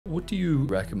what do you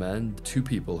recommend to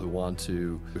people who want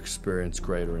to experience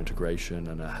greater integration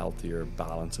and a healthier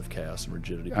balance of chaos and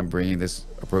rigidity? I'm bringing this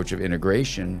approach of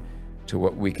integration to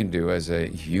what we can do as a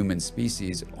human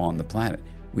species on the planet.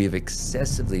 We have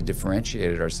excessively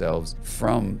differentiated ourselves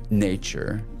from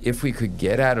nature. If we could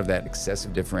get out of that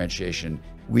excessive differentiation,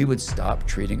 we would stop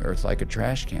treating Earth like a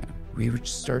trash can. We would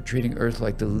start treating Earth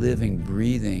like the living,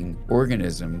 breathing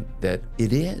organism that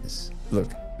it is.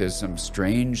 Look, there's some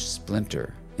strange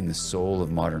splinter in the soul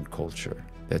of modern culture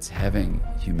that's having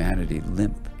humanity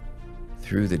limp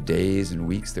through the days and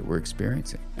weeks that we're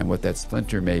experiencing. And what that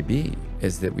splinter may be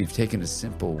is that we've taken a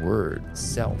simple word,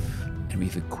 self, and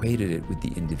we've equated it with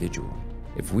the individual.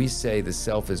 If we say the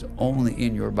self is only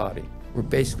in your body, we're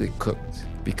basically cooked,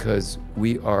 because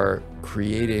we are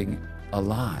creating a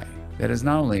lie that is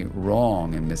not only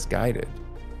wrong and misguided,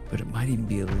 but it might even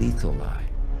be a lethal lie.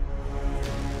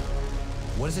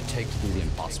 What does it take to do the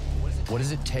impossible? What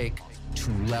does it take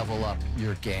to level up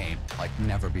your game like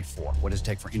never before? What does it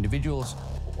take for individuals,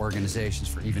 organizations,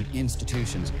 for even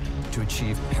institutions to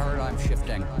achieve paradigm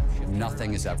shifting?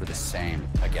 Nothing is ever the same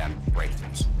again.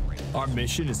 Breakthroughs. Our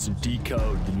mission is to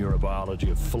decode the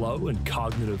neurobiology of flow and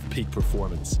cognitive peak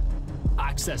performance.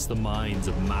 Access the minds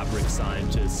of maverick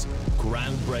scientists,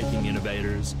 groundbreaking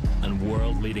innovators, and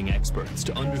world-leading experts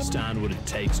to understand what it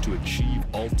takes to achieve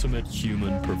ultimate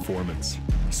human performance,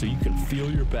 so you can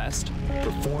feel your best,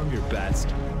 perform your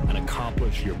best, and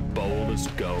accomplish your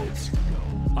boldest goals.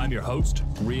 I'm your host,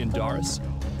 Rian Doris,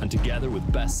 and together with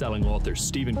best-selling author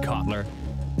Stephen Kotler,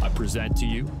 I present to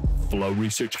you Flow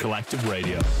Research Collective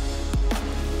Radio.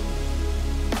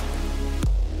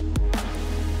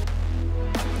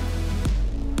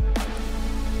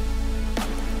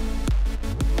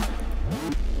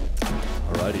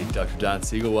 Alrighty, Dr. Dan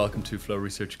Siegel, welcome to Flow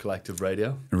Research Collective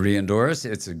Radio. Rian Doris,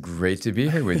 it's great to be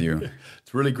here with you.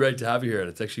 It's really great to have you here, and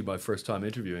it's actually my first time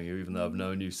interviewing you, even though I've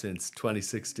known you since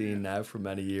 2016 now for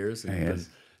many years. And you've been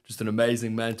just an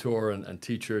amazing mentor and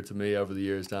teacher to me over the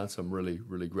years, Dan, so I'm really,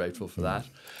 really grateful for that.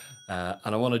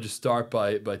 And I want to just start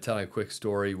by telling a quick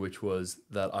story, which was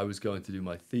that I was going to do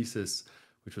my thesis,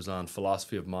 which was on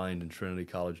philosophy of mind in Trinity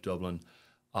College Dublin,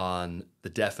 on the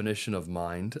definition of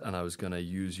mind, and I was going to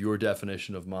use your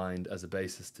definition of mind as a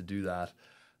basis to do that.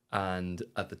 And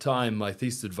at the time, my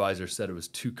thesis advisor said it was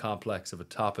too complex of a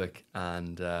topic,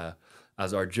 and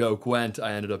as our joke went,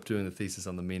 I ended up doing the thesis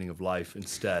on the meaning of life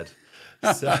instead.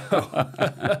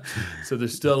 So, so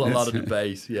there's still a lot of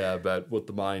debate, about what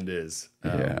the mind is.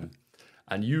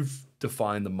 And you've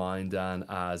defined the mind, Dan,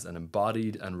 as an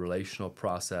embodied and relational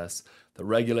process that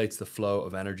regulates the flow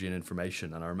of energy and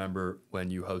information. And I remember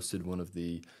when you hosted one of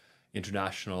the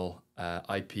international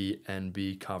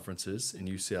IPNB conferences in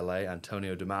UCLA,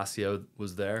 Antonio Damasio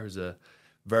was there, who's a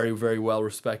very, very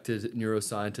well-respected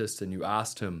neuroscientist, and you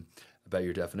asked him about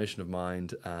your definition of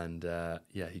mind, and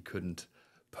he couldn't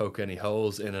poke any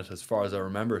holes in it as far as I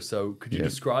remember. So could you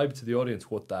describe to the audience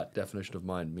what that definition of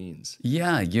mind means?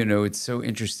 Yeah, it's so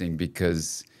interesting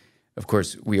because, of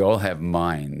course, we all have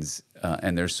minds,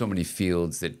 and there's so many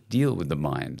fields that deal with the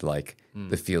mind, like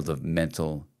the field of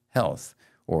mental health,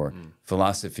 or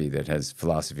philosophy that has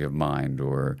philosophy of mind,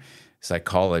 or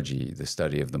psychology, the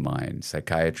study of the mind,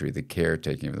 psychiatry, the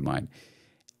caretaking of the mind.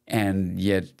 And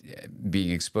yet,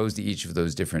 being exposed to each of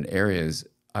those different areas,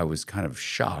 I was kind of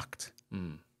shocked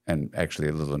and actually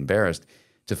a little embarrassed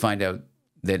to find out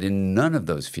that in none of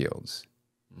those fields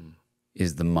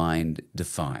is the mind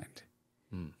defined.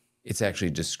 It's actually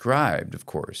described, of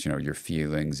course, your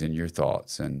feelings and your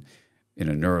thoughts. And in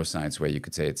a neuroscience way, you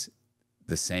could say it's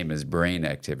the same as brain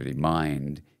activity.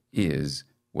 Mind is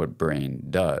what brain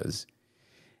does.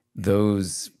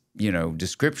 Those,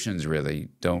 descriptions really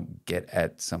don't get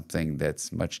at something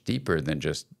that's much deeper than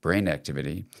just brain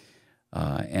activity.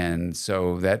 And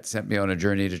so that sent me on a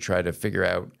journey to try to figure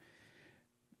out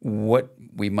what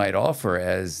we might offer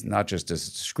as not just a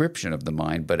description of the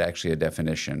mind, but actually a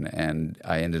definition. And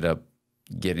I ended up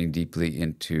getting deeply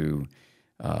into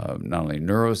not only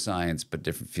neuroscience, but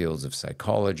different fields of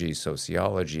psychology,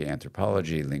 sociology,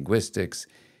 anthropology, linguistics,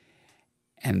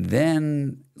 and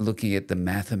then looking at the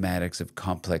mathematics of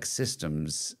complex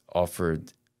systems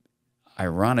offered,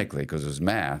 ironically, because it was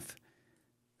math,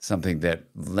 something that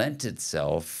lent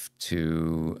itself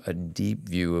to a deep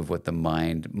view of what the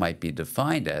mind might be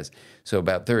defined as. So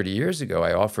about 30 years ago,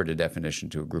 I offered a definition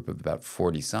to a group of about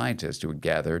 40 scientists who had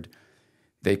gathered.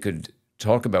 They could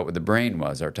talk about what the brain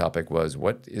was. Our topic was,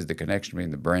 what is the connection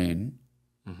between the brain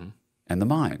and the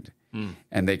mind?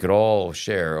 And they could all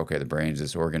share, okay, the brain is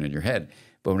this organ in your head.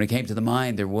 But when it came to the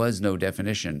mind, there was no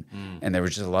definition. And there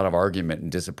was just a lot of argument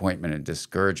and disappointment and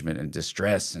discouragement and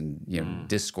distress and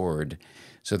discord.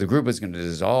 So the group was going to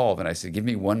dissolve. And I said, give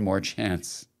me one more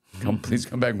chance. Please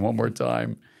come back one more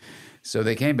time. So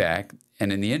they came back.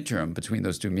 And in the interim, between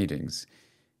those two meetings,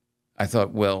 I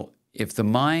thought, well, if the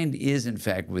mind is in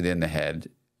fact within the head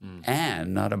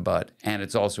and not a but, and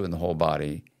it's also in the whole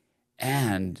body,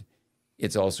 and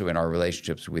it's also in our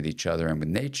relationships with each other and with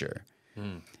nature,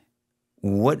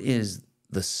 what is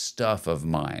the stuff of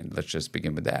mind? Let's just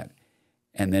begin with that.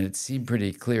 And then it seemed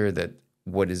pretty clear that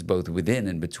what is both within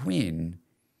and between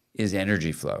is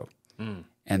energy flow.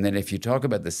 And then if you talk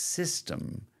about the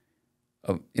system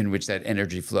in which that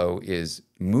energy flow is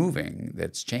moving,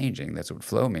 that's changing, that's what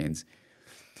flow means,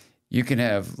 you can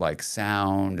have like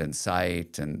sound and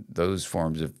sight and those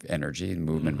forms of energy. The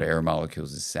movement of air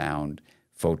molecules is sound,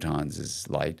 photons is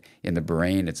light. In the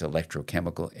brain, it's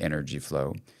electrochemical energy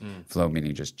flow. Flow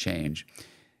meaning just change.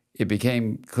 It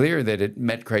became clear that it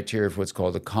met criteria for what's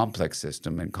called a complex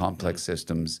system, and complex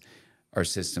systems are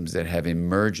systems that have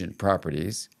emergent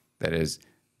properties. That is,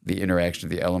 the interaction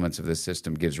of the elements of the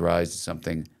system gives rise to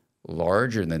something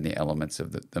larger than the elements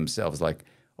of themselves. Like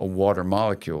a water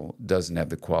molecule doesn't have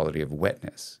the quality of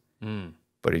wetness.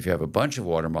 But if you have a bunch of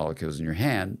water molecules in your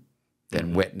hand,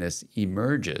 then wetness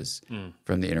emerges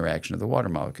from the interaction of the water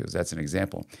molecules. That's an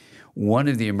example. One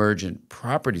of the emergent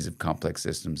properties of complex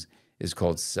systems is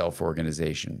called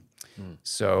self-organization.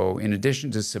 So in addition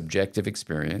to subjective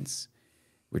experience,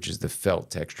 which is the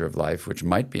felt texture of life, which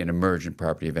might be an emergent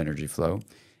property of energy flow,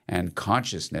 and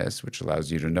consciousness, which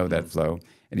allows you to know that flow,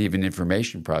 and even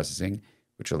information processing,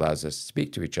 which allows us to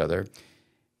speak to each other,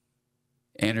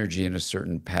 energy in a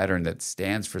certain pattern that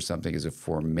stands for something is a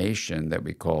formation that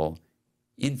we call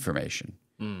information.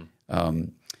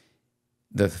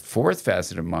 The fourth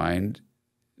facet of mind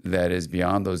that is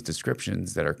beyond those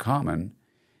descriptions that are common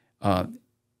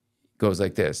goes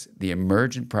like this. The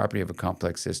emergent property of a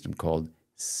complex system called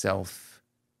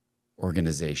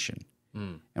self-organization.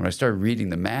 And when I started reading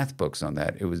the math books on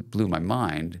that, it blew my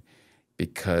mind,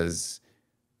 because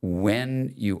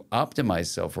when you optimize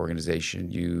self-organization,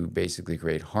 you basically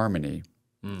create harmony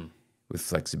with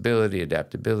flexibility,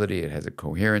 adaptability. It has a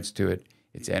coherence to it.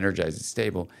 It's energized, it's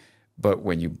stable. But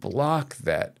when you block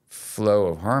that flow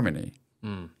of harmony,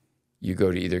 you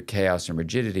go to either chaos or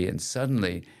rigidity, and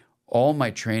suddenly all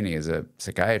my training as a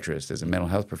psychiatrist, as a mental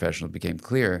health professional, became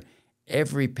clear.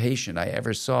 Every patient I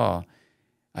ever saw,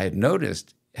 I had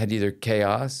noticed, had either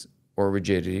chaos or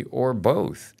rigidity or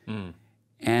both.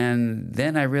 And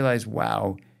then I realized,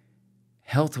 wow,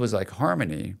 health was like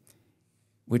harmony,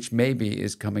 which maybe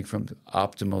is coming from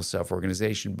optimal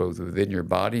self-organization, both within your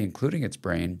body, including its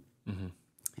brain,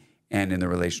 and in the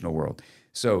relational world.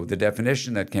 So the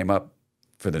definition that came up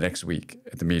for the next week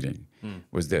at the meeting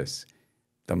was this.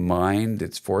 The mind,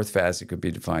 its fourth facet, could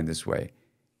be defined this way.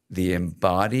 The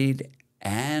embodied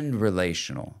and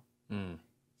relational,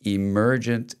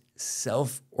 emergent,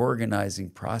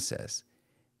 self-organizing process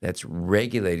that's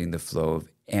regulating the flow of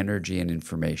energy and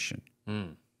information.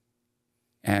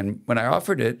 And when I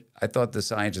offered it, I thought the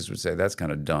scientists would say, that's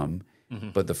kind of dumb.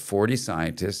 But the 40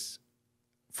 scientists,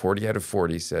 40 out of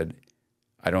 40 said,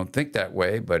 I don't think that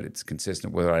way, but it's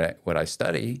consistent with what I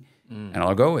study, and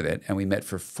I'll go with it. And we met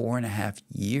for 4.5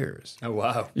 years. Oh,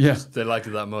 wow. Yeah. They liked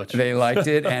it that much. They liked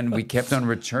it, and we kept on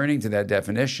returning to that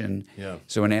definition. Yeah.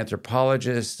 So an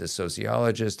anthropologist, a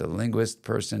sociologist, a linguist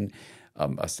person, a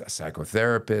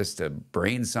psychotherapist, a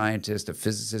brain scientist, a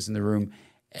physicist in the room,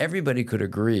 everybody could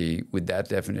agree with that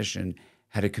definition,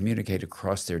 how to communicate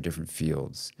across their different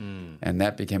fields. And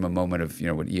that became a moment of,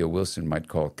 what E.O. Wilson might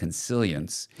call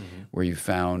consilience, where you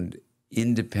found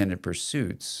independent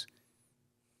pursuits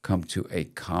come to a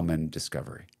common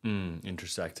discovery.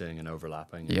 Intersecting and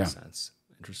overlapping in a sense.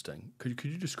 Interesting. Could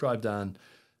you describe, Dan,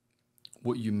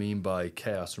 what you mean by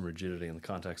chaos and rigidity in the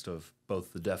context of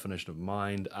both the definition of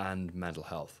mind and mental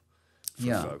health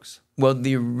for folks? Well,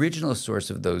 the original source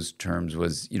of those terms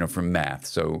was, from math.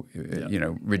 So,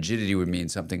 rigidity would mean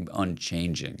something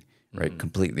unchanging, right?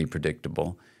 Completely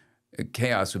predictable.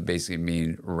 Chaos would basically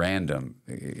mean random,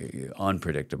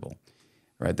 unpredictable,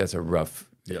 right? That's a rough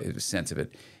sense of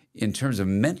it. In terms of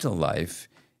mental life,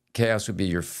 chaos would be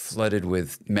you're flooded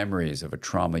with memories of a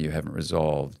trauma you haven't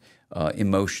resolved.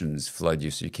 Emotions flood you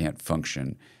so you can't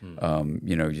function.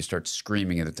 You start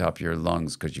screaming at the top of your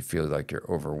lungs because you feel like you're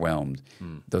overwhelmed.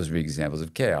 Those would be examples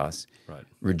of chaos. Right.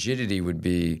 Rigidity would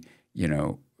be,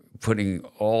 putting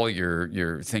all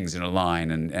your things in a line,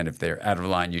 and if they're out of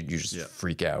line, you just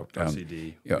freak out.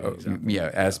 OCD.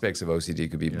 Aspects of OCD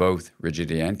could be both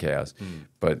rigidity and chaos.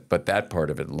 But that part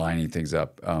of it, lining things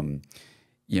up,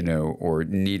 you know, or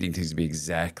needing things to be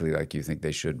exactly like you think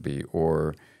they should be,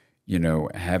 or, you know,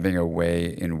 having a way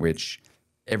in which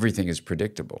everything is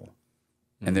predictable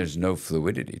and there's no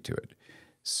fluidity to it.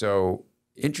 So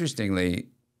interestingly,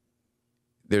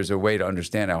 there's a way to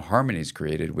understand how harmony is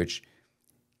created, which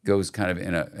goes kind of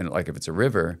in like if it's a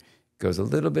river, goes a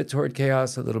little bit toward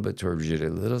chaos, a little bit toward rigidity, a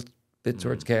little bit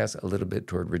towards chaos, a little bit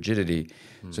toward rigidity.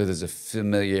 So there's a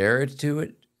familiarity to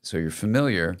it. So you're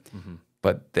familiar,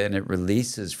 but then it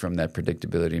releases from that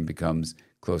predictability and becomes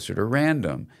closer to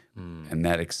random. And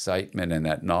that excitement and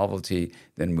that novelty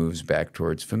then moves back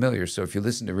towards familiar. So if you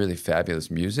listen to really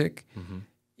fabulous music,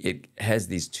 it has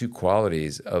these two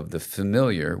qualities of the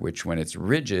familiar, which when it's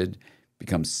rigid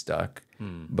becomes stuck,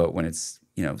 but when it's,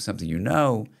 you know, something you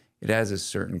know, it has a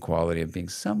certain quality of being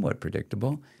somewhat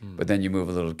predictable. But then you move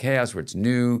a little chaos where it's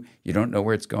new, you don't know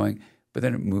where it's going, but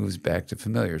then it moves back to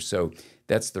familiar. So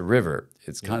that's the river.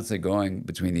 It's constantly going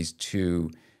between these two,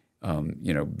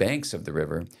 you know, banks of the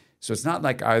river. So it's not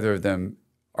like either of them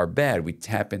are bad. We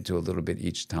tap into a little bit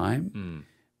each time.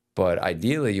 But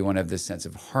ideally, you want to have this sense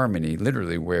of harmony,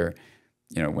 literally, where,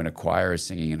 you know, when a choir is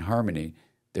singing in harmony,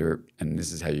 and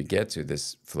this is how you get to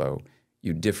this flow,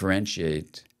 you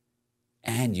differentiate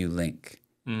and you link.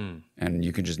 And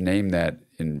you can just name that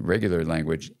in regular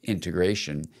language,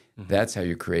 integration. That's how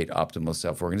you create optimal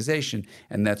self-organization.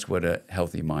 And that's what a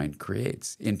healthy mind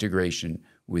creates, integration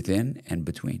within and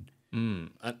between.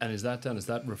 And is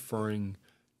that referring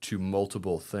to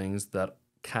multiple things that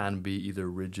can be either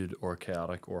rigid or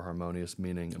chaotic or harmonious,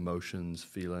 meaning emotions,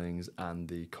 feelings, and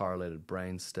the correlated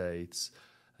brain states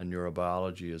and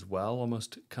neurobiology as well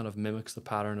almost kind of mimics the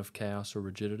pattern of chaos or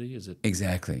rigidity? Is it?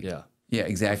 Exactly. Yeah. Yeah,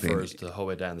 exactly. Refers to the whole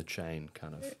way down the chain,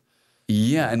 kind of.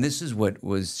 Yeah, and this is what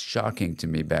was shocking to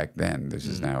me back then. This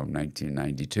is now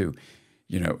 1992.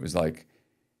 You know, it was like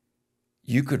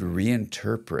you could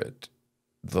reinterpret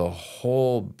the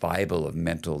whole Bible of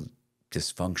mental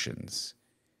dysfunctions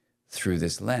through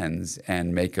this lens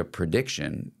and make a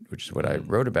prediction, which is what I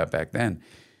wrote about back then,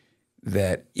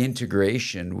 that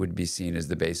integration would be seen as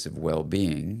the base of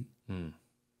well-being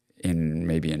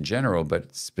maybe in general,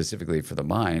 but specifically for the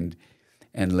mind.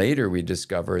 And later we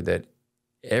discovered that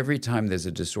every time there's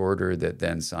a disorder that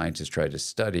then scientists try to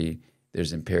study,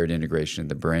 there's impaired integration in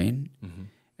the brain.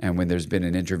 And when there's been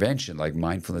an intervention like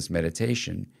mindfulness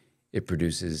meditation, it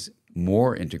produces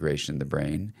more integration in the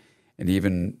brain. And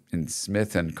even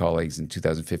Smith and colleagues in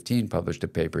 2015 published a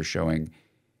paper showing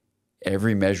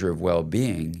every measure of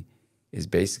well-being is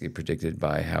basically predicted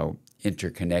by how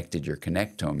interconnected your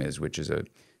connectome is, which is a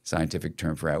scientific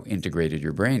term for how integrated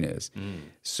your brain is.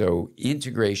 So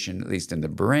integration, at least in the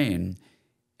brain,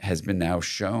 has been now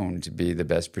shown to be the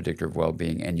best predictor of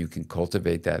well-being, and you can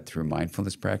cultivate that through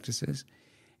mindfulness practices.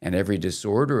 And every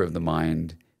disorder of the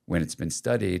mind, when it's been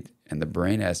studied and the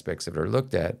brain aspects of it are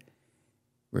looked at,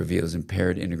 reveals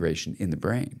impaired integration in the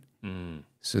brain.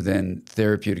 So then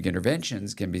therapeutic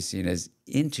interventions can be seen as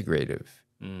integrative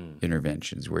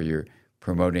interventions, where you're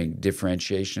promoting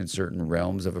differentiation in certain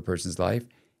realms of a person's life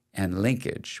and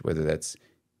linkage, whether that's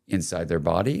inside their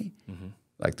body,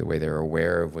 like the way they're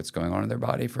aware of what's going on in their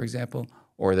body, for example,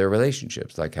 or their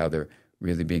relationships, like how they're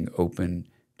really being open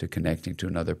to connecting to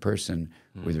another person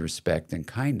with respect and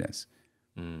kindness.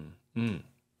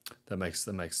 That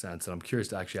makes sense. And I'm curious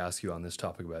to actually ask you on this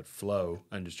topic about flow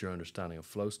and just your understanding of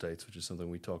flow states, which is something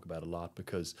we talk about a lot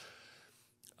because,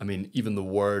 I mean, even the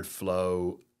word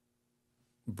flow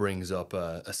brings up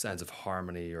a sense of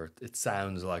harmony, or it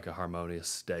sounds like a harmonious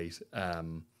state,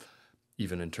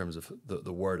 even in terms of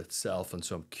the word itself. And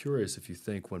so I'm curious if you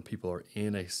think when people are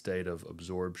in a state of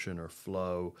absorption or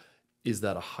flow, is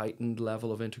that a heightened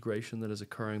level of integration that is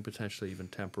occurring potentially even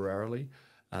temporarily?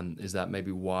 And is that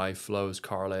maybe why flow is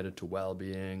correlated to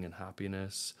well-being and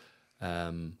happiness?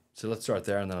 So let's start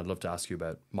there, and then I'd love to ask you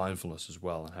about mindfulness as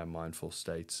well and how mindful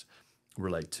states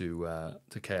relate to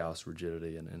chaos,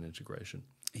 rigidity, and integration.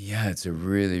 Yeah, it's a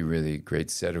really, really great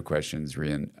set of questions,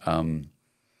 Rian.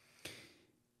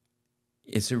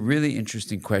 It's a really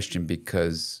interesting question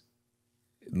because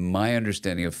my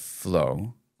understanding of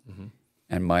flow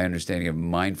and my understanding of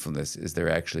mindfulness is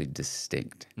they're actually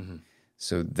distinct.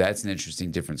 So that's an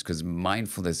interesting difference because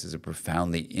mindfulness is a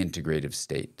profoundly integrative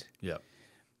state. Yeah.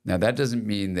 Now, that doesn't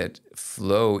mean that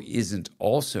flow isn't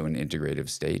also an integrative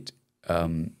state.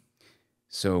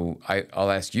 So I'll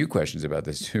ask you questions about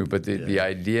this too, but the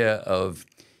idea of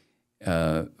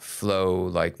flow,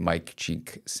 like Mike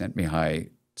Cheek sent me high,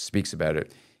 speaks about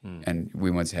it. And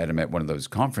we once had him at one of those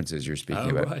conferences you're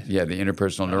speaking about. Right. Yeah, the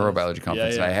Interpersonal Neurobiology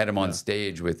conference. And I had him on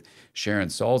stage with Sharon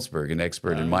Salzberg, an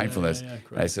expert in mindfulness. And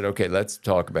I said, okay, let's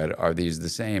talk about it. Are these the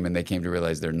same? And they came to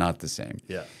realize they're not the same.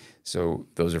 Yeah. So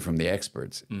those are from the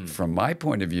experts. From my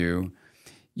point of view,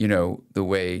 you know, the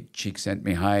way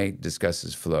Csikszentmihalyi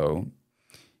discusses flow,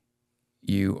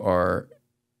 you are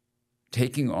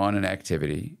taking on an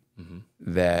activity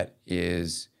that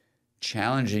is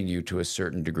challenging you to a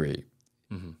certain degree.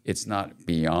 It's not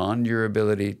beyond your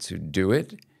ability to do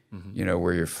it, you know,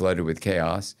 where you're flooded with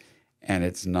chaos, and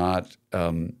it's not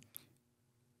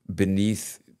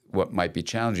beneath what might be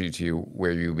challenging to you,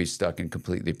 where you'll be stuck in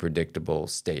completely predictable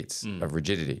states of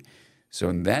rigidity. So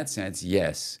in that sense,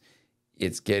 yes,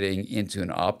 it's getting into an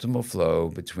optimal flow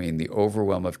between the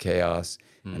overwhelm of chaos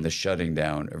and the shutting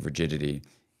down of rigidity,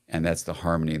 and that's the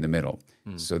harmony in the middle.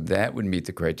 So that would meet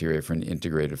the criteria for an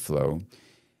integrative flow.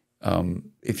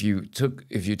 If you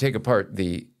take apart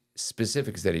the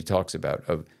specifics that he talks about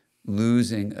of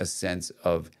losing a sense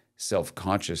of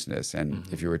self-consciousness, and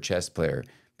if you're a chess player,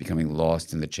 becoming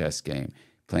lost in the chess game,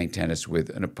 playing tennis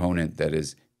with an opponent that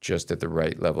is just at the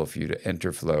right level for you to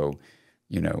enter flow,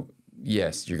 you know,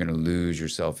 yes, you're going to lose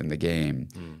yourself in the game.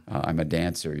 I'm a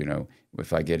dancer, you know,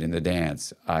 if I get in the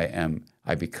dance,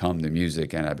 I become the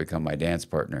music and I become my dance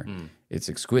partner. It's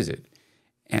exquisite.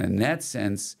 And in that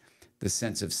sense, the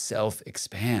sense of self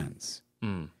expands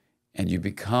and you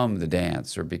become the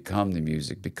dance or become the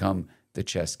music, become the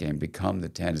chess game, become the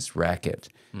tennis racket.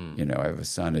 You know, I have a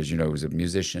son, as you know, who's a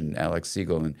musician, Alex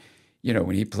Siegel, and, you know,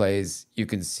 when he plays, you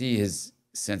can see his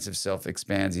sense of self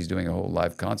expands. He's doing a whole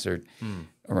live concert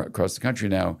across the country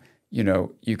now. You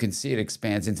know, you can see it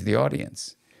expands into the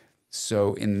audience.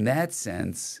 So in that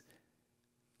sense,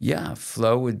 yeah,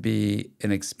 flow would be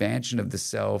an expansion of the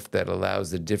self that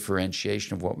allows the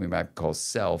differentiation of what we might call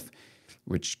self,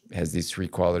 which has these three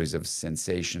qualities of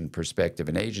sensation, perspective,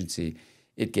 and agency.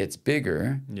 It gets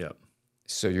bigger. Yeah.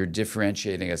 So you're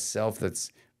differentiating a self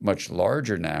that's much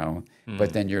larger now,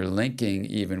 but then you're linking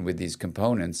even with these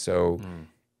components. So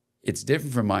it's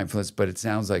different from mindfulness, but it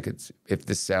sounds like if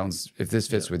this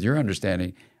fits with your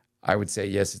understanding, I would say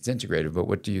yes, it's integrative. But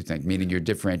what do you think? Meaning you're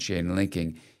differentiating,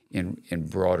 linking in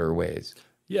broader ways.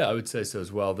 Yeah, I would say so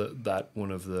as well. That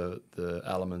one of the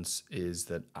elements is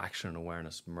that action and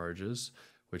awareness merges,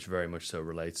 which very much so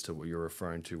relates to what you're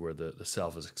referring to, where the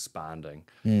self is expanding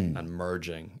and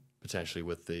merging potentially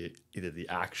with either the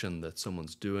action that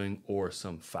someone's doing or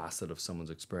some facet of someone's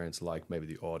experience, like maybe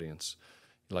the audience,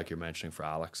 like you're mentioning for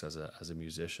Alex as a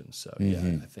musician. So yeah,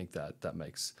 I think that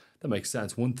makes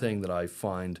sense. One thing that I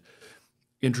find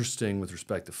interesting with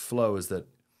respect to flow is that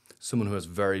someone who has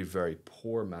very, very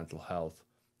poor mental health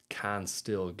can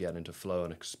still get into flow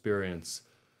and experience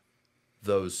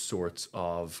those sorts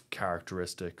of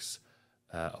characteristics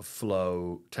of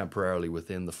flow temporarily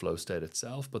within the flow state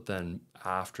itself, but then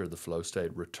after the flow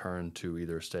state, return to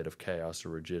either a state of chaos or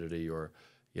rigidity or,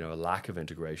 you know, a lack of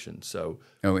integration. So,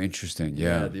 Interesting.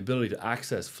 Yeah. The ability to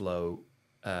access flow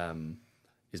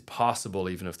is possible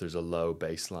even if there's a low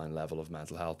baseline level of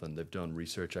mental health. And they've done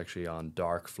research actually on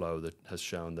dark flow that has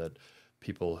shown that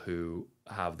people who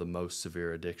have the most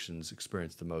severe addictions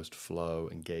experience the most flow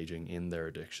engaging in their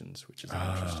addictions, which is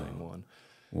an interesting one.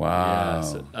 Wow. Yeah,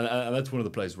 so, and that's one of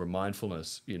the places where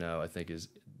mindfulness, you know, I think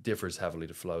differs heavily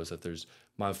to flow, is that there's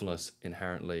mindfulness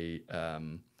inherently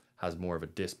has more of a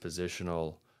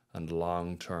dispositional and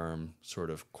long-term sort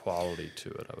of quality to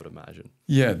it, I would imagine.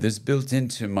 Yeah, this built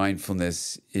into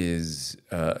mindfulness is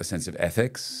a sense of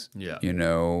ethics. Yeah. You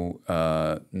know,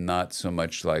 not so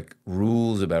much like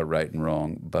rules about right and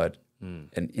wrong, but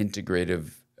an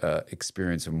integrative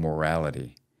experience of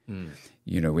morality.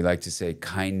 You know, we like to say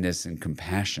kindness and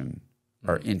compassion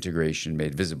are integration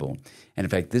made visible. And in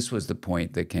fact, this was the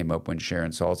point that came up when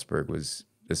Sharon Salzberg was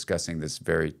discussing this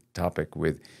very topic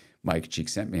with Mike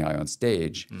Csikszentmihalyi on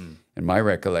stage. And my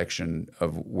recollection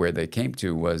of where they came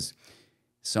to was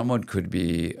someone could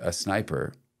be a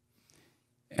sniper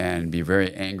and be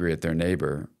very angry at their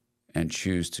neighbor and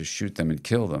choose to shoot them and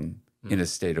kill them in a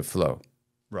state of flow.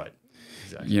 Right.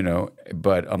 Exactly. You know,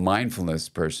 but a mindfulness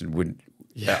person would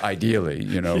ideally,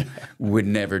 you know, would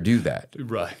never do that.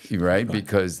 Right?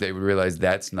 Because they would realize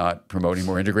that's not promoting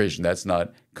more integration. That's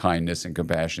not kindness and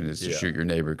compassion, is to shoot your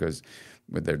neighbor because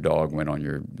their dog went on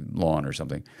your lawn or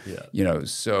something. Yeah. You know,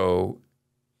 so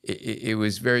it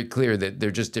was very clear that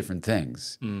they're just different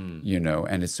things, you know,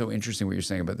 and it's so interesting what you're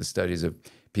saying about the studies of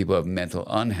people who have mental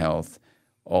unhealth,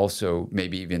 also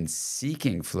maybe even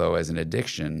seeking flow as an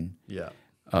addiction.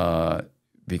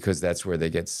 Because that's where they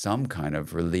get some kind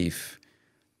of relief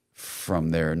from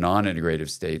their non-integrative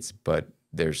states, but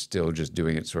they're still just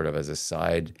doing it sort of as a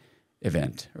side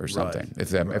event or something,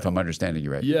 if I'm understanding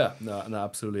you right. Yeah, no,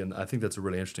 absolutely. And I think that's a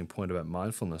really interesting point about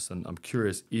mindfulness. And I'm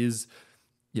curious, is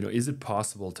it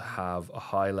possible to have a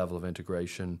high level of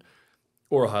integration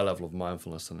or a high level of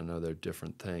mindfulness, and I know they're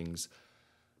different things,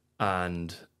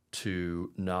 and to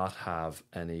not have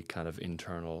any kind of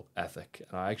internal ethic.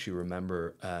 And I actually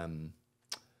remember,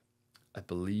 I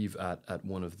believe at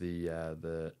one of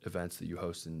the events that you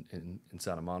host in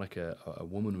Santa Monica, a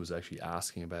woman was actually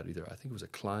asking about either, I think it was a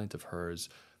client of hers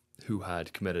who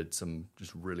had committed some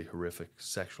just really horrific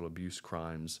sexual abuse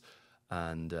crimes,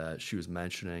 and she was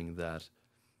mentioning that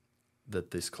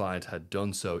this client had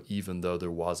done so even though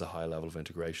there was a high level of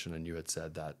integration, and you had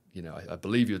said that, you know, I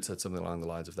believe you had said something along the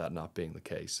lines of that not being the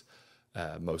case,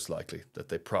 most likely, that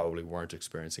they probably weren't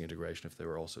experiencing integration if they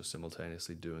were also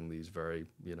simultaneously doing these very,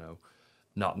 you know,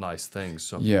 not nice things.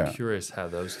 So I'm curious how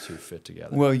those two fit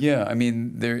together. Well, yeah, I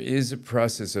mean, there is a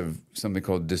process of something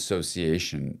called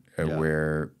dissociation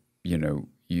where, you know,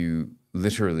 you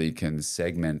literally can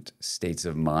segment states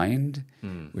of mind,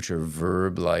 which are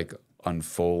verb-like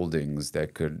unfoldings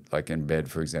that could like embed,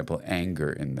 for example,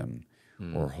 anger in them,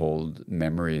 or hold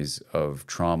memories of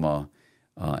trauma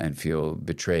and feel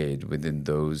betrayed within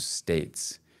those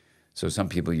states. So some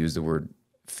people use the word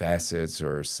facets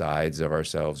or sides of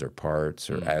ourselves or parts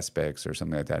or aspects or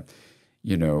something like that,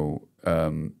 you know,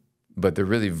 but they're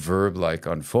really verb-like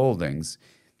unfoldings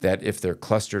that if they're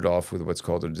clustered off with what's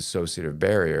called a dissociative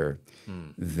barrier,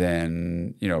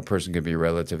 then, you know, a person can be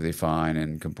relatively fine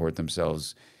and comport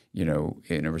themselves, you know,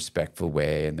 in a respectful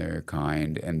way, and they're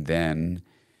kind, and then,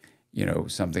 you know,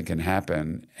 something can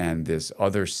happen and this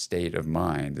other state of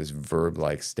mind, this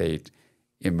verb-like state,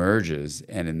 emerges,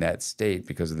 and in that state,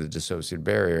 because of the dissociative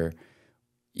barrier,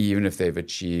 even if they've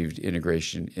achieved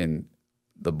integration in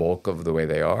the bulk of the way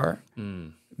they are,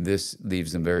 this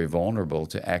leaves them very vulnerable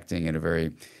to acting in a very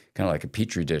kind of like a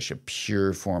petri dish, a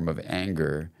pure form of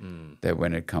anger that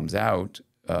when it comes out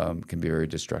can be very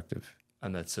destructive.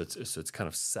 And that's it's kind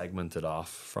of segmented off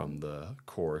from the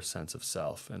core sense of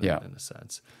self in a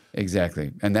sense.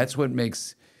 Exactly. And that's what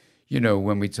makes, you know,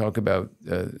 when we talk about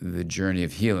the journey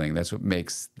of healing, that's what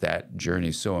makes that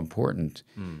journey so important,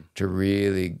 to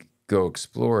really go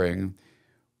exploring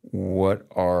what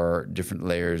are different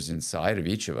layers inside of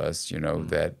each of us, you know,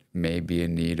 that may be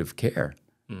in need of care,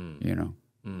 you know.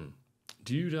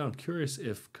 Do you, I'm curious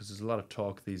if, because there's a lot of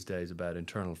talk these days about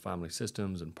internal family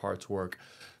systems and parts work,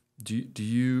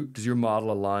 does your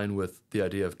model align with the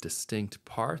idea of distinct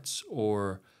parts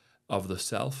or of the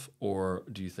self, or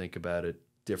do you think about it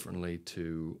differently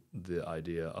to the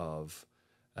idea of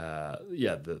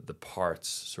the parts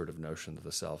sort of notion that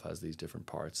the self has these different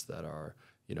parts that are,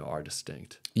 you know, are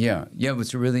distinct? Yeah,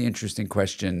 it's a really interesting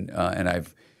question, and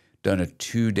I've done a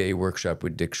 2-day workshop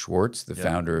with Dick Schwartz, the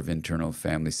founder of Internal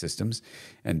Family Systems,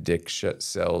 and Dick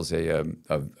sells a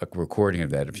recording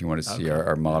of that if you want to see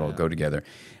our model go together.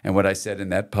 And what I said in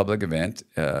that public event,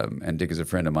 and Dick is a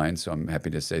friend of mine, so I'm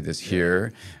happy to say this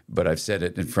here, but I've said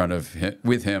it in front of him,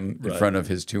 with him, in front of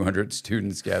his 200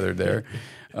 students gathered there,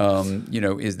 you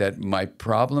know, is that my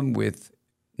problem with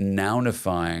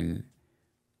nounifying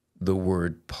the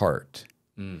word part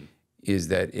is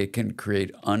that it can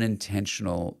create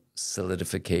unintentional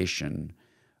solidification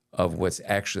of what's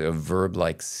actually a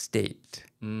verb-like state.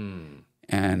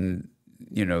 And,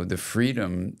 you know, the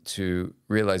freedom to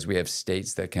realize we have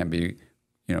states that can be,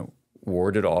 you know,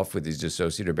 warded off with these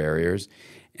dissociative barriers,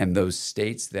 and those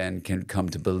states then can come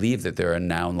to believe that they're a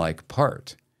noun-like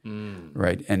part,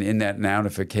 right? And in that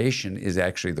nounification is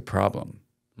actually the problem.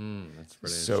 That's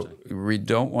really so we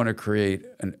don't want to create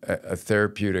a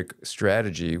therapeutic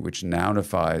strategy which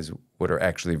nounifies what are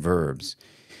actually verbs.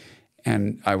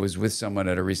 And I was with someone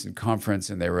at a recent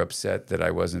conference, and they were upset that I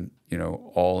wasn't, you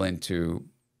know, all into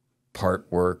part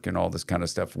work and all this kind of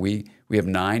stuff. We have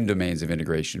 9 domains of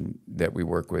integration that we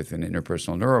work with in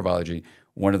interpersonal neurobiology.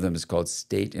 One of them is called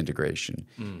state integration,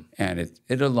 and it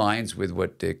aligns with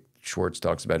what Dick Schwartz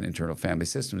talks about in internal family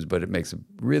systems, but it makes a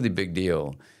really big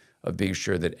deal of being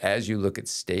sure that as you look at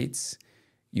states,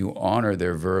 you honor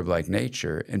their verb-like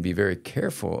nature and be very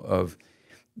careful of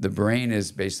the brain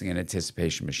is basically an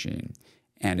anticipation machine,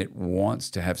 and it wants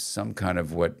to have some kind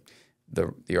of what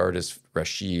the artist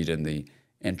Rashid and the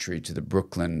entry to the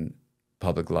Brooklyn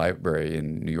Public Library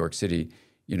in New York City,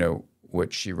 you know,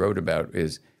 what she wrote about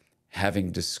is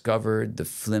having discovered the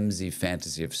flimsy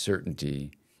fantasy of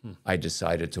certainty, I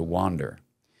decided to wander.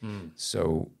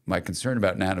 So my concern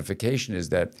about nounification is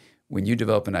that when you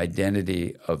develop an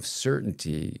identity of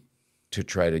certainty to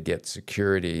try to get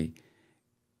security,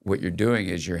 what you're doing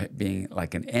is you're being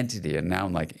like an entity, a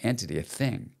noun-like entity, a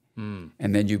thing.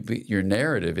 And then your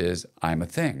narrative is, I'm a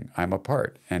thing, I'm a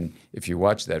part. And if you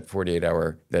watch that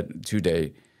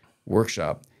 2-day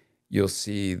workshop, you'll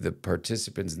see the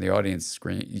participants in the audience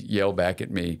yell back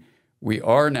at me, we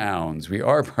are nouns, we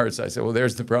are parts. I said, well,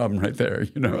 there's the problem right there,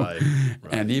 you know. Right.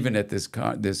 And even at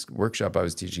this workshop I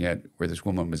was teaching at, where this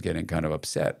woman was getting kind of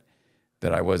upset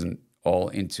that I wasn't all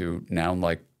into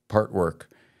noun-like part work,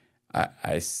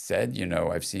 I said, you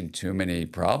know, I've seen too many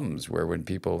problems where when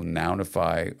people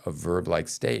nounify a verb-like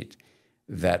state,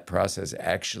 that process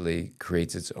actually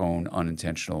creates its own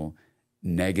unintentional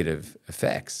negative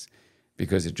effects,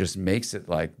 because it just makes it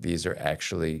like these are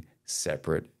actually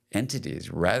separate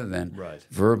entities rather than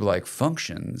verb-like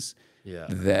functions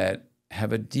that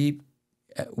have a deep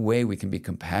way we can be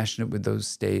compassionate with those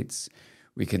states.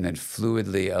 We can then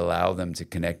fluidly allow them to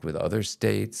connect with other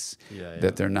states,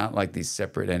 that they're not like these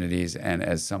separate entities. And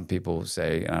as some people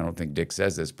say, and I don't think Dick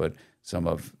says this, but some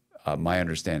of my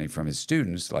understanding from his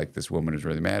students, like this woman who's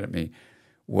really mad at me,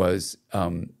 was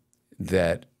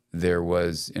that there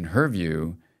was, in her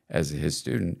view, as his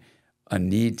student, a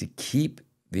need to keep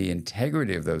the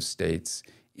integrity of those states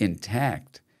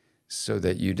intact so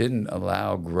that you didn't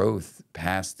allow growth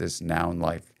past this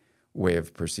noun-like way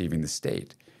of perceiving the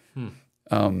state.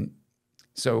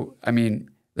 So, I mean,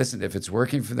 listen, if it's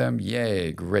working for them,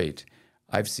 yay, great.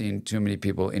 I've seen too many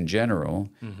people in general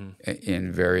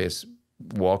in various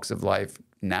walks of life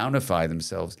nounify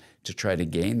themselves to try to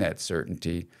gain that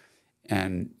certainty.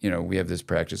 And, you know, we have this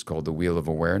practice called the wheel of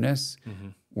awareness,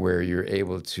 where you're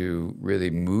able to really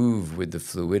move with the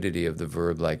fluidity of the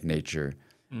verb-like nature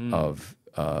of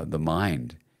the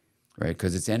mind, right?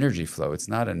 Because it's energy flow. It's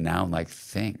not a noun-like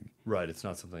thing. Right. It's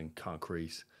not something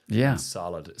concrete. Yeah.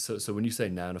 Solid. So when you say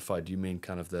nounify, do you mean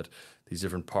kind of that these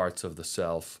different parts of the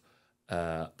self,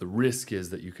 the risk is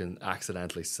that you can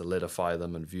accidentally solidify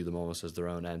them and view them almost as their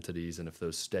own entities, and if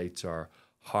those states are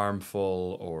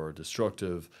harmful or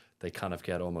destructive, they kind of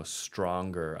get almost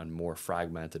stronger and more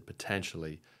fragmented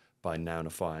potentially by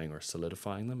nounifying or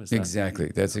solidifying them?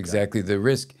 Exactly. That's exactly the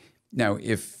risk. Now,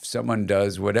 if someone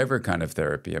does whatever kind of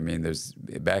therapy, I mean,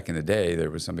 back in the day, there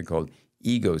was something called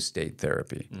ego state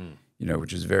therapy, you know,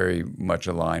 which is very much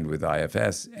aligned with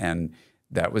IFS. And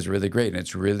that was really great. And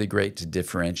it's really great to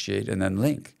differentiate and then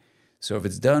link. So if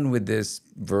it's done with this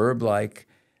verb-like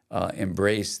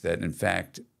embrace that, in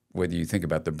fact, whether you think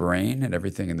about the brain and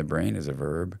everything in the brain is a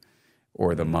verb,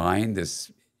 or the mind,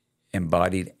 this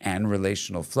embodied and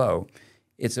relational flow,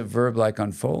 it's a verb-like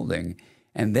unfolding.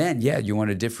 And then, you want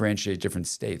to differentiate different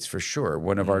states for sure.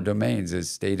 One of our domains is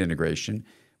state integration,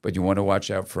 but you want to watch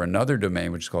out for another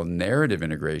domain, which is called narrative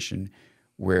integration,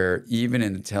 where even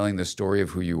in telling the story of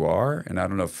who you are, and I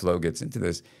don't know if flow gets into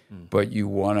this, but you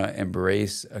want to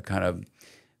embrace a kind of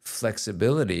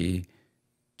flexibility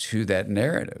to that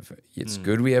narrative. It's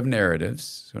good we have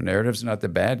narratives. So narrative's not the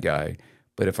bad guy,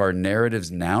 but if our narratives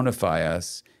nounify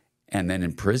us and then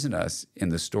imprison us in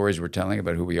the stories we're telling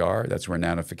about who we are, that's where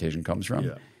nounification comes from.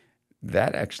 Yeah.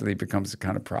 That actually becomes a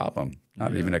kind of problem,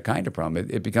 not even a kind of problem.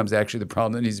 It becomes actually the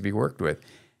problem that needs to be worked with.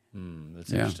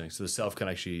 That's interesting. So the self can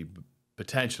actually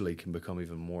potentially can become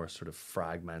even more sort of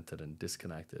fragmented and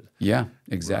disconnected. Yeah,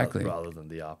 exactly. Rather than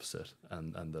the opposite.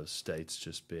 And those states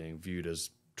just being viewed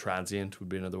as transient would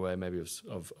be another way maybe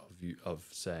of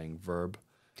saying verb.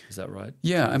 Is that right?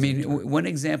 Yeah, I mean, one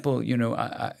example, you know,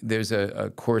 there's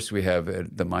a course we have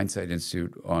at the Mindsight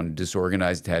Institute on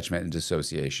disorganized attachment and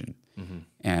dissociation.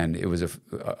 And it was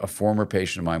a former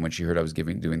patient of mine, when she heard I was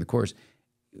doing the course,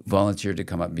 volunteered to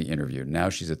come up and be interviewed. Now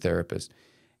she's a therapist.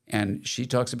 And she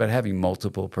talks about having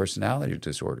multiple personality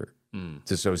disorder.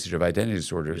 Dissociative identity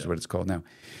disorder is what it's called now.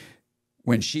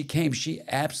 When she came, she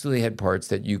absolutely had parts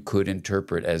that you could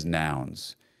interpret as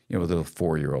nouns. You know, a little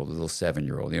 4-year-old, a little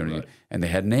 7-year-old, you know, and they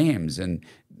had names, and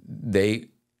they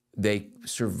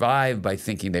survived by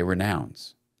thinking they were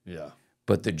nouns. Yeah.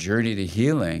 But the journey to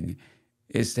healing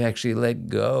is to actually let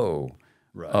go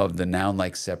of the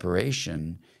noun-like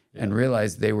separation and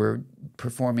realize they were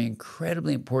performing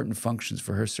incredibly important functions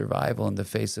for her survival in the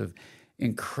face of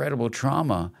incredible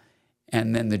trauma.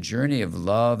 And then the journey of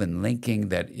love and linking,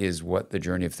 that is what the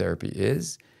journey of therapy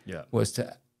is, was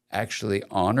to actually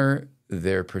honor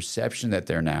their perception that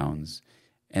they're nouns,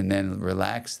 and then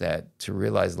relax that to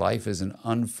realize life is an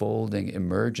unfolding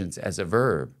emergence as a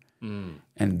verb.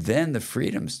 And then the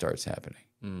freedom starts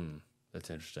happening. That's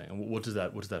interesting. And what does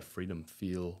that freedom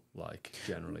feel like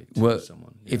generally to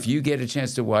someone? If you get a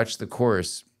chance to watch the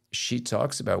course, she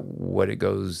talks about what it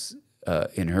goes,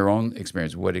 in her own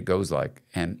experience, what it goes like.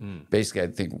 And basically, I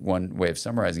think one way of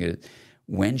summarizing it is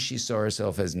when she saw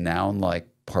herself as noun-like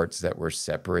parts that were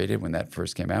separated when that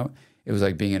first came out, it was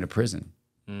like being in a prison.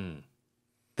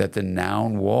 That the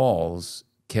noun walls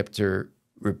kept her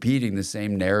repeating the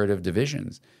same narrative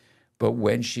divisions. But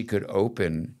when she could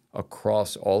open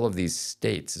across all of these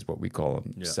states, is what we call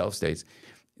them, self-states,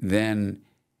 then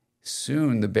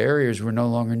soon the barriers were no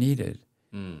longer needed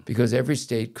because every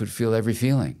state could feel every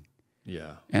feeling.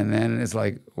 Yeah. And then it's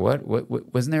like, what?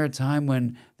 Wasn't there a time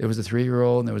when there was a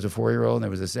 3-year-old and there was a 4-year-old and there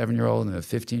was a 7-year-old and a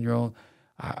 15-year-old?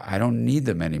 I don't need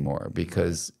them anymore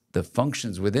because the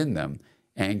functions within them,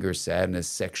 anger, sadness,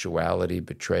 sexuality,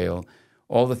 betrayal,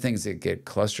 all the things that get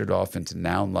clustered off into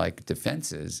noun-like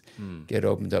defenses get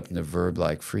opened up into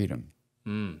verb-like freedom.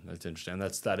 That's interesting. And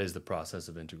that is the process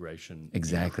of integration.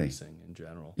 Exactly. Increasing in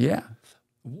general. Yeah.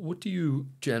 What do you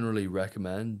generally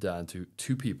recommend, Dan,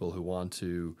 to people who want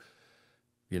to,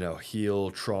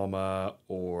 heal trauma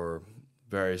or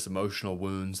various emotional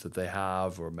wounds that they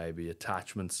have, or maybe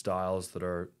attachment styles that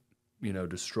are,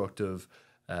 destructive,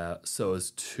 so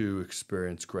as to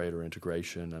experience greater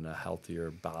integration and a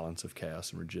healthier balance of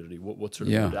chaos and rigidity? What sort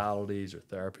of modalities or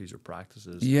therapies or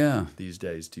practices these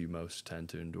days do you most tend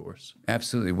to endorse?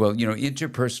 Absolutely. Well,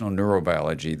 interpersonal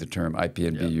neurobiology, the term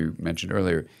IPNB you mentioned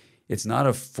earlier, it's not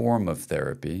a form of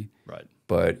therapy, right?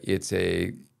 But it's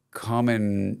a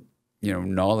common,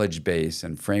 knowledge base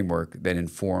and framework that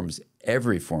informs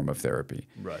every form of therapy.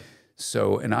 Right.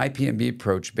 So an IPNB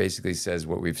approach basically says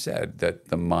what we've said, that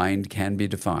the mind can be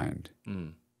defined.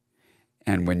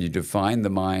 And when you define the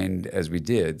mind as we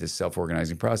did, this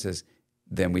self-organizing process,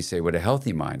 then we say what a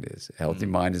healthy mind is. A healthy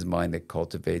mind is a mind that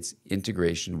cultivates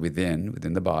integration within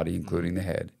the body, including the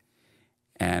head,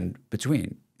 and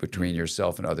between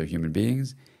yourself and other human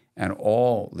beings and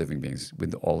all living beings,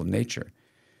 with all of nature.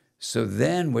 So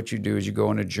then what you do is you go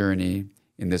on a journey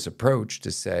in this approach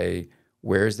to say,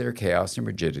 where is there chaos and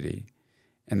rigidity?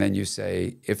 And then you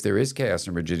say, if there is chaos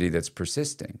and rigidity that's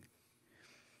persisting,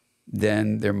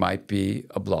 then there might be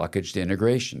a blockage to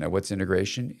integration. Now, what's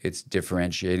integration? It's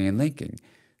differentiating and linking.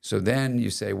 So then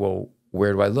you say, well,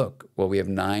 where do I look? Well, we have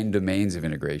 9 domains of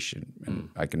integration. And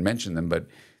I can mention them, but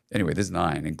anyway, there's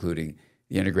 9, including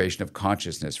the integration of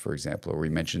consciousness, for example, or we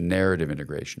mentioned narrative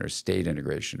integration or state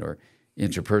integration or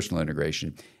interpersonal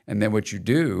integration. And then what you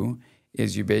do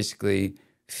is you basically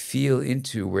feel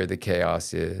into where the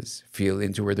chaos is, feel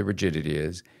into where the rigidity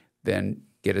is, then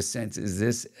get a sense, is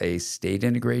this a state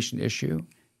integration issue?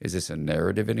 Is this a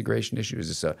narrative integration issue? Is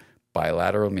this a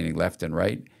bilateral, meaning left and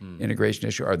right integration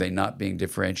issue? Are they not being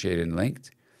differentiated and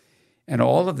linked? And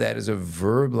all of that is a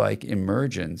verb-like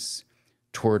emergence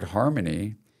toward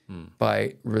harmony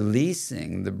by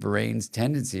releasing the brain's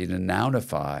tendency to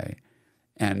nounify.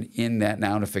 And in that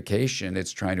nounification,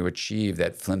 it's trying to achieve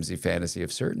that flimsy fantasy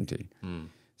of certainty.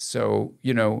 So,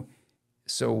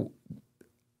 so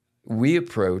we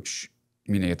approach,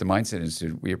 meaning at the Mindset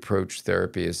Institute, we approach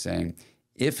therapy as saying,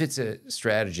 if it's a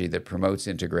strategy that promotes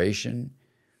integration,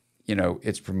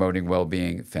 it's promoting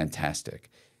well-being, fantastic.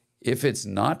 If it's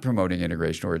not promoting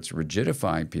integration or it's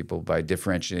rigidifying people by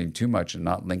differentiating too much and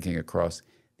not linking across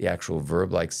the actual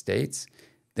verb-like states,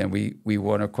 then we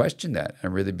want to question that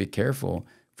and really be careful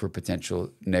for potential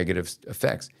negative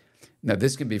effects. Now,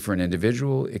 this can be for an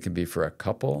individual, it can be for a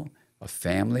couple, a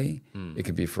family, it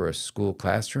could be for a school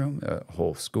classroom, a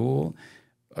whole school,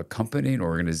 a company, an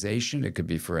organization, it could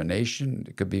be for a nation,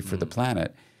 it could be for the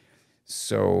planet.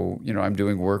 So, I'm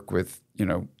doing work with,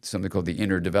 something called the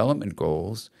Inner Development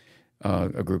Goals,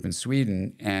 a group in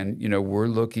Sweden, and, we're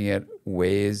looking at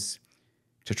ways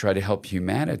to try to help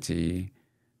humanity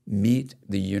meet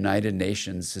the United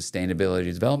Nations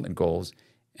Sustainability Development Goals.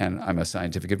 And I'm a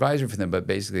scientific advisor for them, but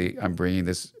basically I'm bringing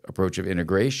this approach of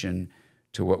integration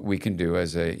to what we can do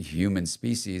as a human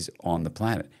species on the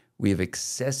planet. We have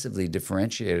excessively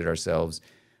differentiated ourselves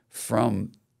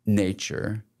from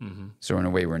nature. So in a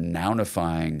way, we're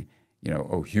nounifying,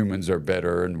 humans are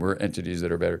better and we're entities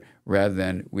that are better, rather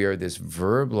than we are this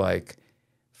verb-like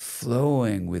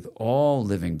flowing with all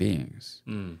living beings.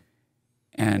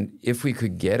 And if we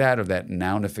could get out of that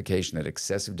nounification, that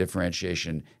excessive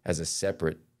differentiation as a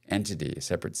separate entity, a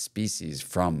separate species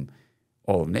from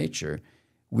all of nature,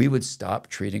 we would stop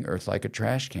treating Earth like a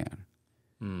trash can.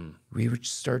 We would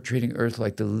start treating Earth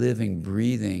like the living,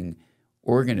 breathing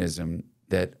organism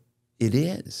that it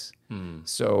is.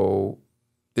 So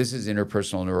this is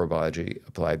interpersonal neurobiology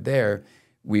applied there.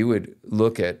 We would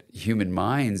look at human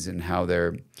minds and how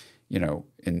they're,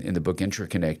 in the book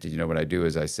IntraConnected, what I do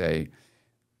is I say,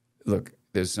 look,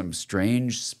 there's some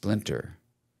strange splinter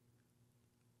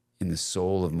in the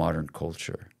soul of modern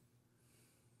culture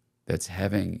that's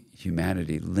having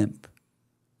humanity limp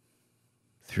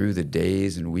through the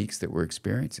days and weeks that we're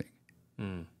experiencing.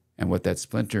 And what that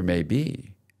splinter may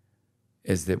be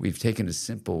is that we've taken a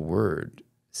simple word,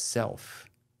 self,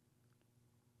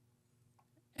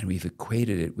 and we've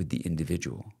equated it with the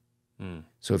individual.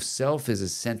 So if self is a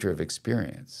center of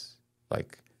experience,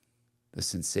 like the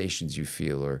sensations you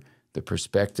feel or the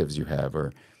perspectives you have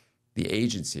or the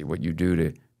agency, what you do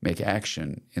to make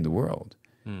action in the world.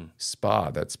 SPA,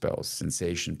 that spells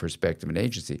sensation, perspective, and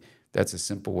agency. That's a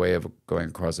simple way of going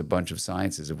across a bunch of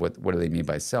sciences of what do they mean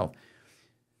by self.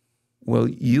 Well,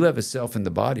 you have a self in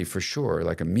the body for sure,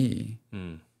 like a me.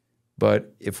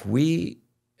 But if we,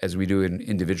 as we do in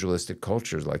individualistic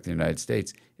cultures like the United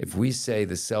States, if we say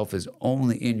the self is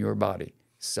only in your body,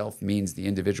 self means the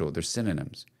individual, they're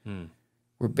synonyms,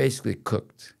 we're basically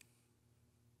cooked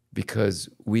because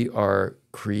we are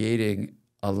creating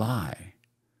a lie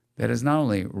that is not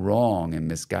only wrong and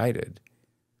misguided,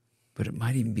 but it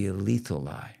might even be a lethal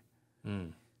lie.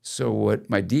 So what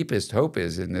my deepest hope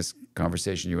is in this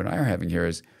conversation you and I are having here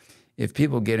is if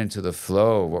people get into the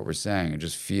flow of what we're saying and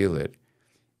just feel it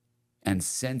and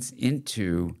sense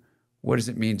into what does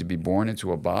it mean to be born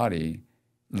into a body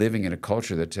living in a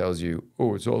culture that tells you,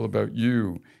 oh, it's all about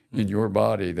you in your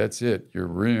body. That's it. You're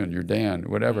Rin, you're Dan,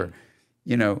 whatever.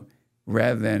 You know,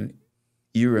 rather than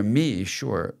you're a me,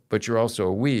 sure, but you're also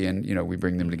a we, and, you know, we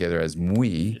bring them together as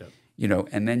we, you know,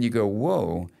 and then you go,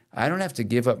 whoa, I don't have to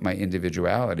give up my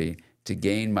individuality to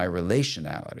gain my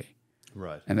relationality.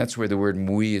 Right. And that's where the word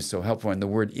we is so helpful. And the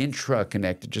word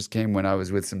IntraConnected just came when I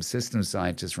was with some systems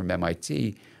scientists from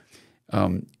MIT.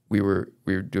 We were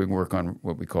doing work on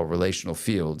what we call relational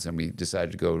fields, and we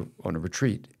decided to go on a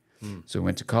retreat. So we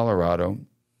went to Colorado,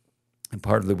 and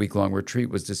part of the week-long retreat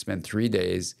was to spend 3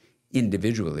 days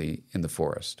individually in the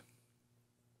forest.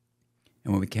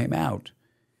 And when we came out,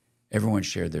 everyone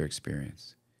shared their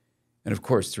experience. And of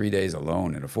course, 3 days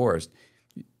alone in a forest,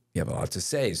 you have a lot to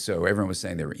say. So everyone was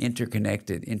saying they were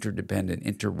interconnected, interdependent,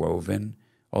 interwoven,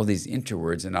 all these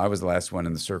interwords. And I was the last one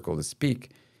in the circle to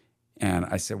speak. And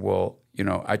I said, well, you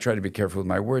know, I try to be careful with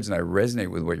my words, and I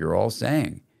resonate with what you're all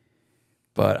saying.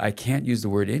 But I can't use the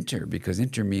word inter because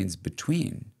inter means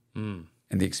between. And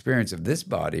the experience of this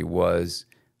body was,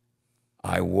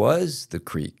 I was the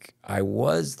creek, I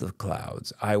was the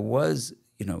clouds, I was,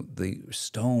 you know, the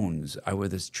stones, I was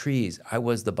the trees, I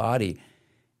was the body.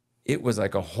 It was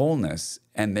like a wholeness,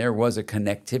 and there was a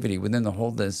connectivity within the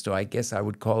wholeness. So I guess I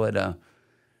would call it a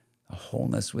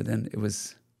wholeness within. It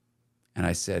was, and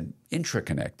I said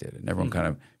IntraConnected, and everyone kind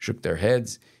of shook their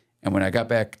heads. And when I got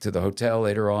back to the hotel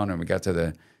later on, and we got to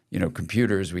the, you know,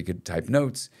 computers, we could type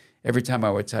notes. Every time I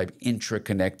would type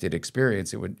IntraConnected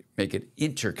experience, it would make it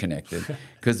interconnected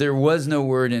because there was no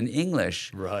word in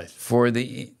English for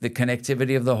the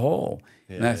connectivity of the whole.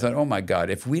 And I thought, oh my God,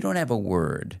 if we don't have a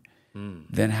word,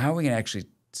 then how are we going to actually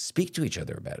speak to each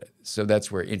other about it? So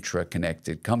that's where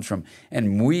IntraConnected comes from.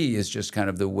 And we is just kind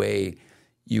of the way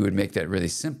you would make that really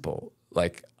simple.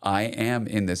 Like, I am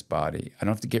in this body. I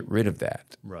don't have to get rid of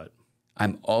that. Right.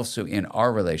 I'm also in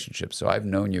our relationship. So I've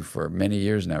known you for many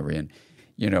years now, Rian.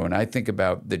 You know, and I think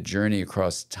about the journey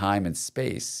across time and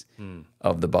space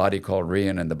of the body called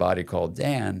Rian and the body called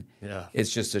Dan.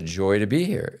 It's just a joy to be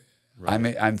here.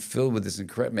 Right. I'm filled with this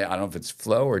incredible, I don't know if it's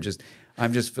flow or just,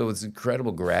 I'm just filled with this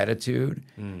incredible gratitude,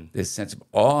 this sense of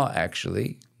awe,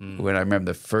 actually, when I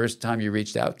remember the first time you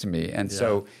reached out to me. And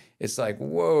so it's like,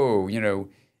 whoa, you know,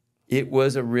 it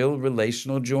was a real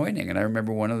relational joining. And I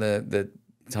remember one of the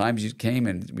times you came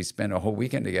and we spent a whole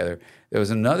weekend together. There was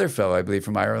another fellow, I believe,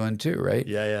 from Ireland too, right?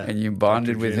 Yeah. And you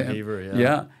bonded Dr. with Jim him.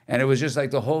 Heaver, And it was just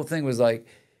like the whole thing was like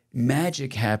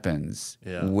magic happens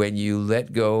when you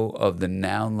let go of the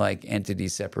noun-like entity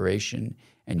separation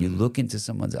and you look into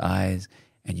someone's eyes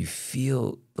and you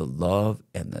feel the love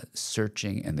and the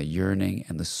searching and the yearning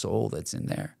and the soul that's in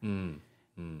there.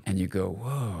 And you go,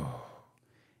 whoa.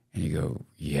 And you go,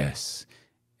 yes.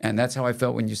 And that's how I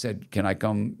felt when you said, can I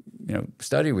come, you know,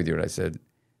 study with you? And I said,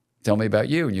 tell me about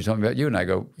you. And you told me about you. And I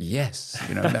go, yes.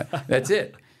 You know, that's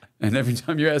it. And every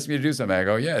time you ask me to do something, I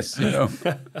go, yes, you know.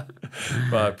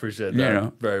 Well, I appreciate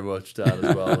that very much, Dan,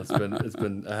 as well. It's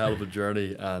been a hell of a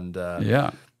journey. And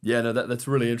that's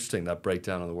really interesting, that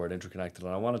breakdown of the word interconnected.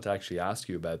 And I wanted to actually ask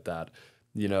you about that.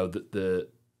 You know, the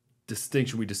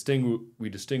distinction, we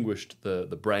distinguished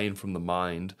the brain from the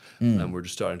mind, and we're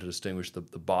just starting to distinguish the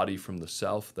body from the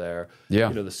self there. You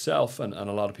know, the self, and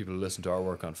a lot of people who listen to our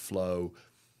work on flow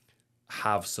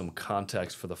have some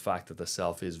context for the fact that the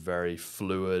self is very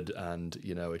fluid, and,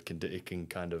 you know, it can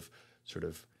kind of sort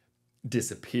of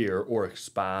disappear or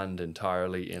expand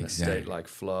entirely in a state like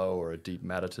flow or a deep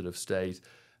meditative state.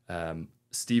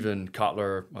 Stephen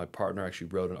Kotler, my partner, actually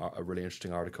wrote a really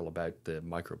interesting article about the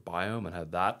microbiome and how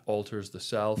that alters the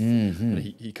self. And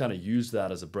he kind of used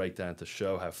that as a breakdown to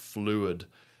show how fluid,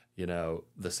 you know,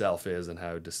 the self is and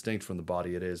how distinct from the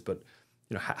body it is. But,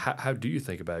 you know, how do you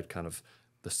think about kind of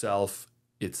the self,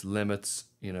 its limits,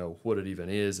 you know, what it even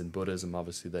is? In Buddhism,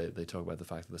 obviously, they talk about the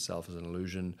fact that the self is an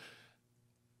illusion.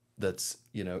 that's,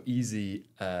 you know, easy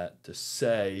to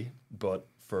say, but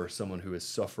for someone who is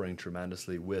suffering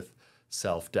tremendously with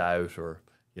self-doubt or,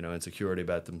 you know, insecurity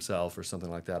about themselves or something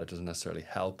like that, it doesn't necessarily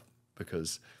help,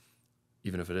 because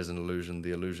even if it is an illusion,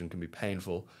 the illusion can be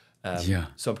painful.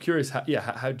 So I'm curious,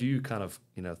 how do you kind of,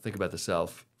 you know, think about the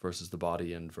self versus the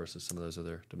body and versus some of those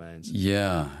other domains?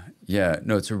 Yeah.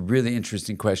 No, it's a really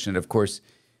interesting question. Of course,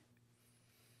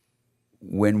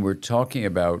 when we're talking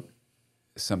about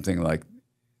something like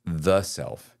the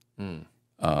self,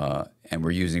 and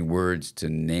we're using words to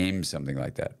name something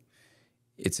like that,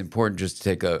 it's important just to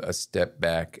take a step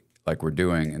back, like we're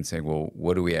doing, and say, well,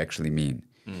 what do we actually mean?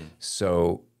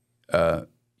 So,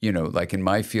 you know, like in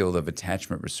my field of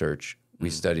attachment research,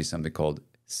 we study something called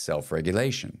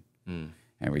self-regulation,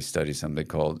 and we study something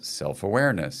called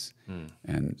self-awareness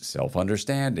and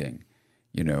self-understanding,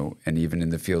 you know, and even in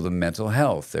the field of mental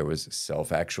health, there was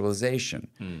self-actualization.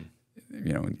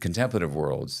 You know, in contemplative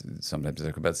worlds, sometimes they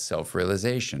talk about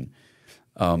self-realization.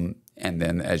 And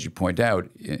then, as you point out,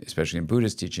 especially in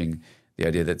Buddhist teaching, the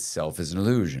idea that self is an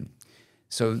illusion.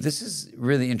 So this is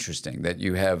really interesting that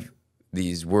you have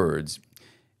these words.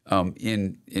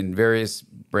 In various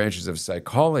branches of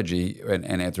psychology and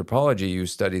anthropology, you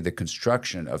study the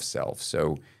construction of self.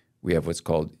 So we have what's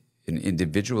called an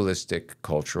individualistic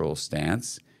cultural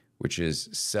stance, which is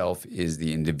self is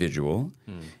the individual.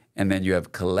 And then you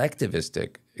have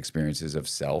collectivistic experiences of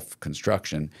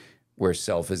self-construction, where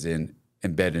self is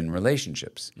embedded in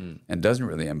relationships and doesn't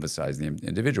really emphasize the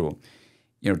individual.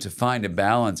 You know, to find a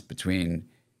balance between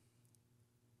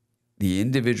the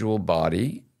individual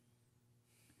body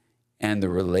and the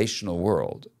relational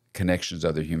world, connections to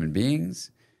other human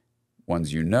beings,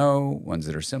 ones you know, ones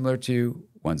that are similar to you,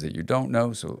 ones that you don't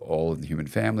know, so all of the human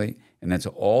family, and then to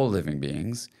all living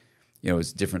beings, you know,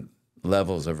 it's different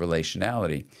levels of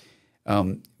relationality.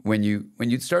 When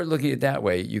you start looking at it that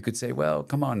way, you could say, well,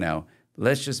 come on now,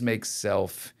 let's just make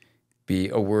self be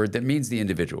a word that means the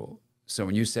individual. So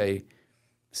when you say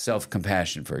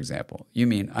self-compassion, for example, you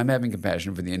mean I'm having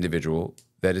compassion for the individual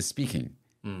that is speaking,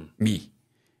 me.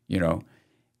 You know,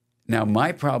 now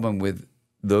my problem with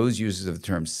those uses of the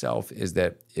term self is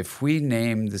that if we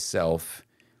name the self,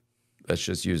 let's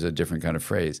just use a different kind of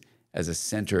phrase, as a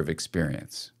center of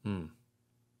experience, then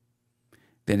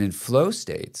in flow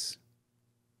states,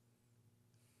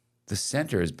 the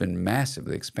center has been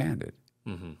massively expanded.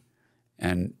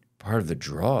 And part of the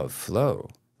draw of flow,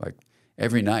 like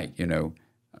every night, you know,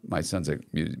 my son's a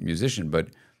musician, but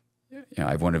you know,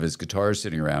 I have one of his guitars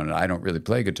sitting around, and I don't really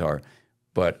play guitar.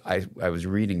 But I was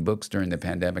reading books during the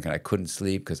pandemic, and I couldn't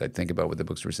sleep because I'd think about what the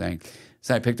books were saying.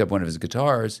 So I picked up one of his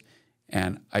guitars,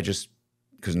 and I just,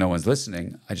 because no one's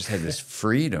listening, I just had this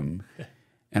freedom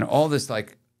and all this,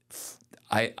 like,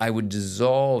 I would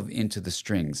dissolve into the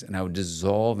strings, and I would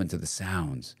dissolve into the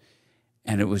sounds.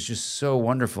 And it was just so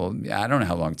wonderful. I don't know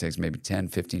how long it takes, maybe 10,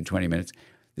 15, 20 minutes.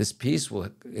 This piece will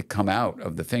come out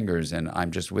of the fingers, and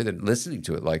I'm just with it, listening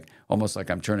to it, like almost like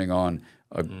I'm turning on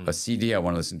a CD I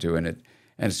want to listen to, and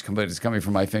it's coming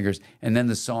from my fingers. And then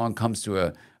the song comes to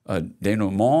a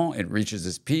denouement, it reaches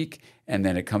this peak, and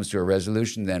then it comes to a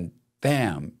resolution. Then,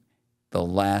 bam, the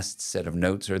last set of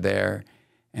notes are there,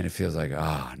 and it feels like,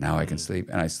 now I can sleep,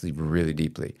 and I sleep really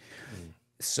deeply.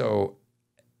 So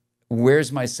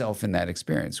where's myself in that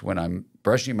experience? When I'm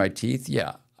brushing my teeth,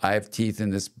 I have teeth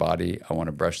in this body. I want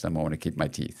to brush them. I want to keep my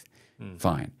teeth.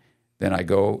 Fine. Then I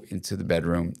go into the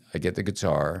bedroom. I get the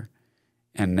guitar.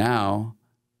 And now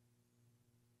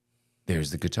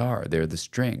there's the guitar. There are the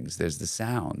strings. There's the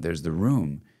sound. There's the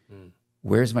room.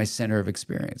 Where's my center of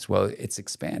experience? Well, it's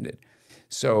expanded.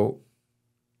 So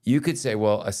you could say,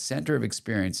 well, a center of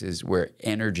experience is where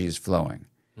energy is flowing.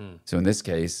 So in this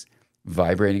case,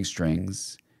 vibrating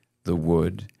strings, the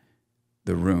wood,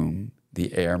 the room,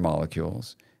 the air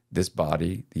molecules, this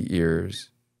body, the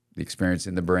ears, the experience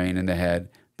in the brain and the head,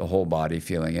 the whole body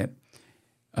feeling it,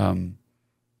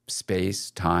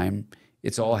 space, time,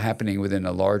 it's all happening within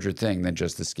a larger thing than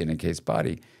just the skin encased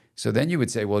body. So then you would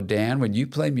say, well, Dan, when you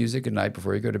play music at night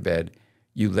before you go to bed,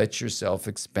 you let yourself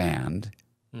expand,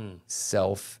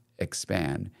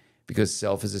 self-expand, because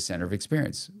self is a center of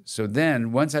experience. So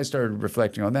then once I started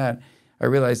reflecting on that, I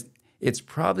realized it's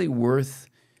probably worth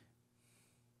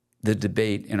the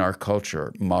debate in our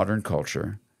culture, modern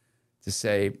culture, to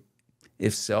say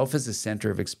if self is a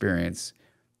center of experience,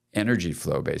 energy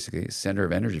flow basically, center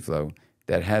of energy flow,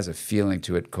 that has a feeling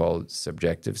to it called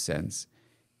subjective sense,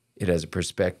 it has a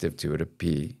perspective to it, a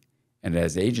P, and it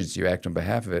has agency, you act on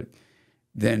behalf of it,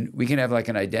 then we can have like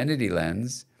an identity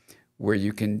lens where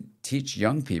you can teach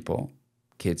young people,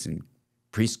 kids in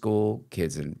preschool,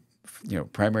 kids in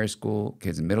primary school,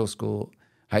 kids in middle school,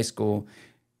 high school,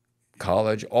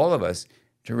 college, all of us,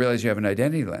 to realize you have an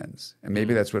identity lens. And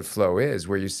maybe that's what flow is,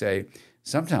 where you say,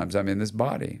 sometimes I'm in this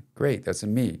body. Great, that's a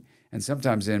me. And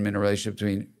sometimes I'm in a relationship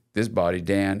between this body,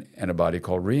 Dan, and a body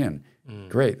called Rian.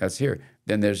 Great, that's here.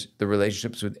 Then there's the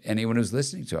relationships with anyone who's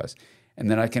listening to us. And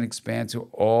then I can expand to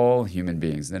all human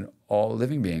beings, then all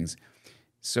living beings.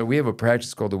 So we have a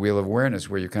practice called the Wheel of Awareness,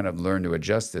 where you kind of learn to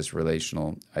adjust this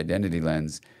relational identity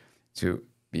lens to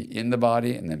be in the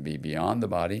body and then be beyond the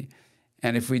body.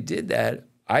 And if we did that,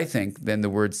 I think then the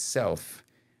word self,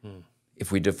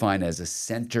 if we define as a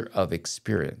center of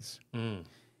experience, and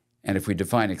if we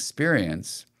define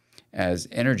experience as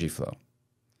energy flow,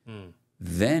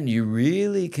 then you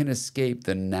really can escape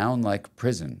the noun-like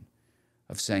prison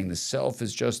of saying the self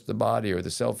is just the body or the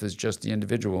self is just the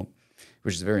individual,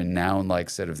 which is a very noun-like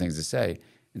set of things to say,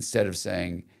 instead of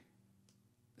saying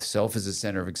self is a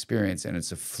center of experience and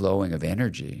it's a flowing of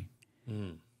energy.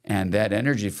 And that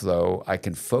energy flow I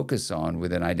can focus on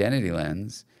with an identity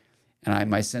lens,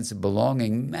 and my sense of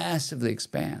belonging massively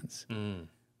expands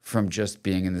from just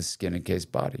being in the skin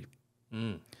encased body.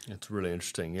 It's really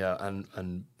interesting, yeah.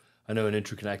 And I know in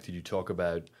Interconnected you talk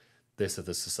about this at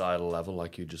the societal level,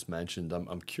 like you just mentioned.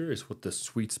 I'm curious what the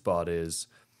sweet spot is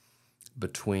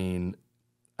between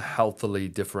a healthily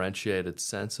differentiated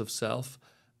sense of self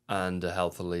and a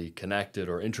healthily connected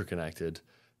or interconnected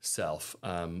self.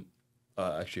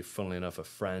 Actually, funnily enough, a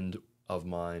friend of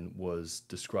mine was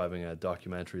describing a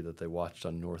documentary that they watched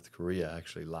on North Korea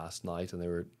actually last night, and they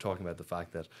were talking about the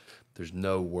fact that there's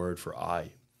no word for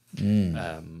I,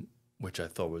 which I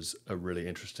thought was a really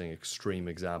interesting extreme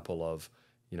example of,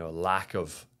 you know, a lack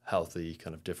of healthy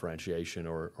kind of differentiation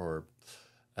or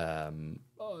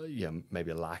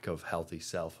maybe a lack of healthy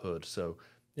selfhood. So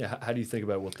yeah, how do you think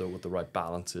about what the right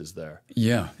balance is there?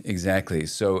 Yeah, exactly.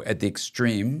 So at the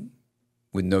extreme,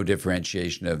 with no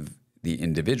differentiation of the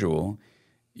individual,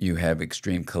 you have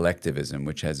extreme collectivism,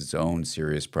 which has its own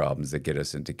serious problems that get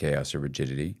us into chaos or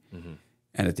rigidity.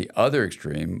 And at the other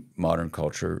extreme, modern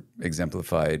culture,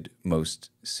 exemplified most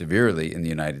severely in the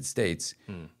United States,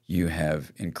 you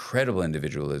have incredible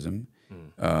individualism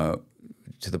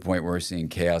to the point where we're seeing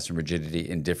chaos and rigidity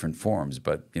in different forms.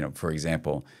 But, you know, for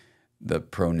example, the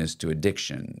proneness to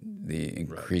addiction, the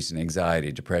increase in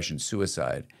anxiety, depression,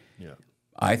 suicide. Yeah.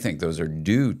 I think those are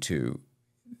due to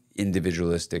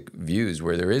individualistic views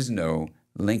where there is no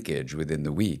linkage within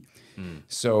the we.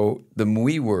 So the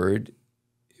we word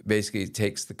basically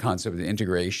takes the concept of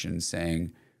integration,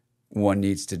 saying one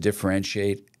needs to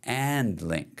differentiate and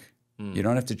link. You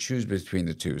don't have to choose between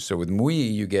the two. So with we,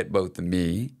 you get both the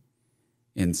me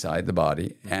inside the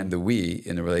body and the we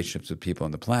in the relationships with people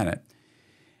on the planet.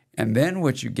 And then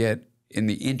what you get in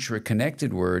the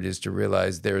IntraConnected word is to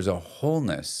realize there's a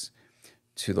wholeness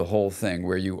to the whole thing,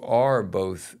 where you are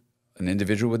both an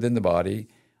individual within the body,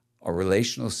 a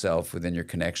relational self within your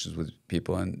connections with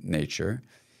people and nature,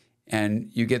 and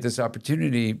you get this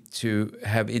opportunity to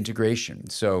have integration.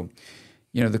 So,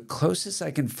 you know, the closest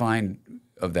I can find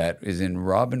of that is in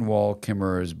Robin Wall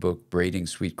Kimmerer's book, Braiding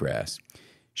Sweetgrass.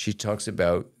 She talks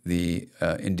about the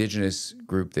indigenous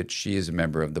group that she is a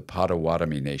member of, the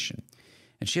Potawatomi Nation.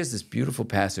 And she has this beautiful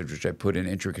passage, which I put in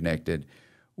Interconnected,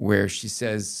 where she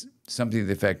says something to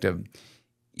the effect of,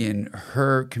 in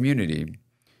her community,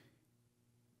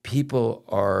 people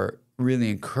are really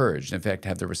encouraged, in fact,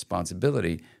 have the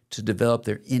responsibility to develop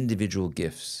their individual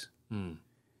gifts.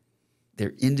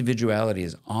 Their individuality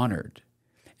is honored.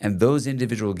 And those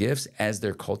individual gifts, as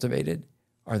they're cultivated,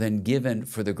 are then given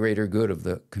for the greater good of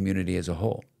the community as a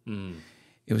whole.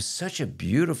 It was such a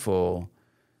beautiful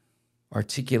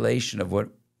articulation of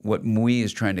what Mui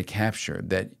is trying to capture,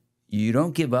 that you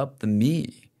don't give up the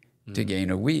me to gain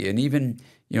a we. And even,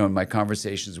 you know, in my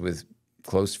conversations with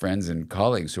close friends and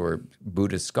colleagues who are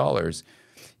Buddhist scholars,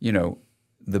 you know,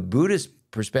 the Buddhist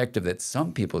perspective that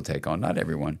some people take on, not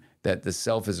everyone, that the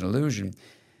self is an illusion,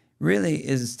 really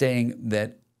is saying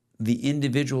that the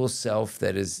individual self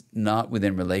that is not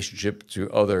within relationship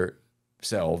to other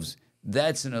selves,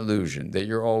 that's an illusion, that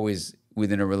you're always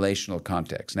within a relational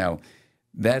context. Now,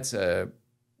 that's a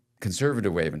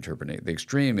conservative way of interpreting it. The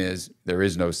extreme is there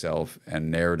is no self, and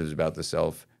narratives about the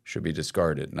self should be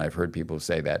discarded. And I've heard people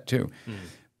say that too.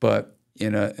 But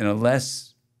in a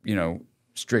less, you know,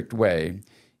 strict way,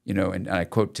 you know, and I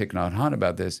quote Thich Nhat Hanh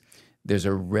about this, there's a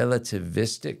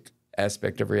relativistic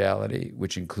aspect of reality,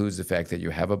 which includes the fact that you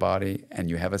have a body and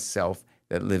you have a self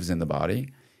that lives in the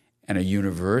body, and a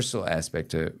universal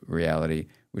aspect to reality,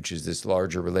 which is this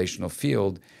larger relational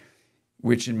field,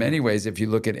 which in many ways, if you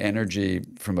look at energy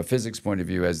from a physics point of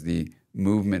view as the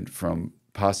movement from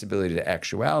possibility to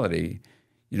actuality,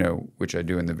 you know, which I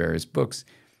do in the various books,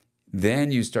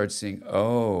 then you start seeing,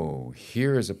 oh,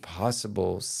 here is a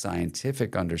possible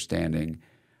scientific understanding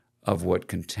of what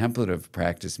contemplative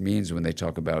practice means when they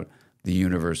talk about the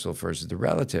universal versus the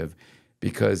relative.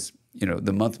 Because,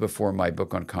 the month before my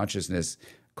book on consciousness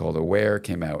called Aware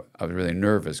came out, I was really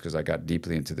nervous because I got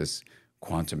deeply into this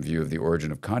quantum view of the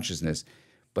origin of consciousness.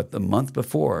 But the month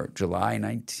before, July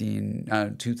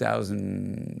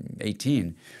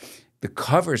 2018, the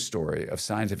cover story of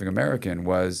Scientific American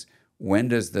was, when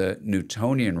does the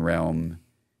Newtonian realm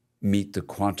meet the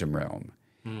quantum realm?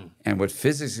 And what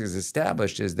physics has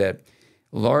established is that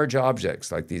large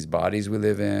objects like these bodies we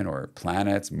live in, or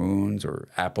planets, moons, or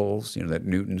apples, that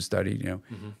Newton studied,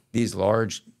 these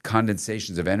large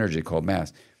condensations of energy called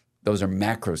mass, those are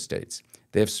macro states.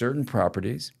 They have certain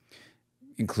properties,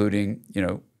 including,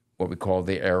 what we call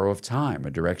the arrow of time,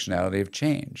 a directionality of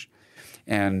change.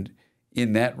 And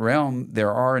in that realm,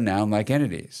 there are noun-like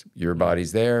entities. Your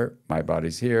body's there, my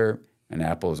body's here, an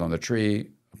apple is on the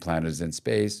tree, a planet is in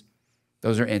space.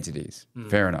 Those are entities,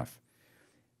 fair enough.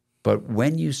 But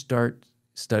when you start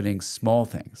studying small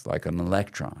things like an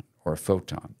electron or a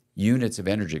photon, units of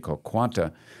energy called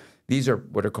quanta, these are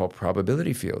what are called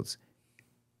probability fields.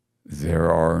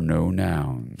 There are no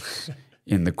nouns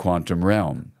in the quantum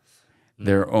realm.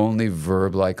 They're only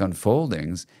verb-like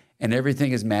unfoldings, and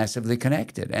everything is massively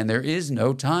connected. And there is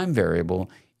no time variable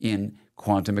in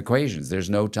quantum equations. There's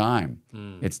no time.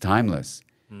 It's timeless.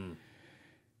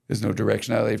 There's no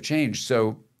directionality of change.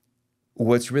 So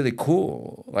what's really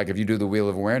cool, like if you do the wheel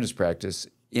of awareness practice,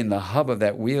 in the hub of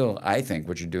that wheel, I think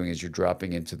what you're doing is you're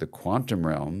dropping into the quantum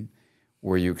realm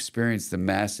where you experience the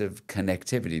massive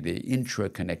connectivity, the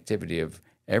intra-connectivity of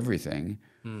everything.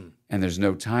 And there's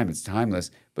no time, it's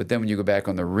timeless. But then when you go back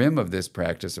on the rim of this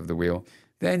practice of the wheel,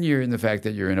 then you're in the fact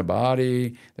that you're in a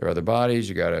body, there are other bodies,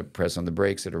 you got to press on the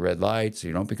brakes at a red light so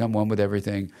you don't become one with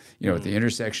everything, at the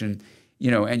intersection,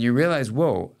 and you realize,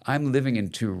 whoa, I'm living in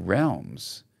two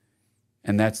realms.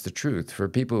 And that's the truth. For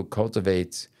people who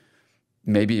cultivate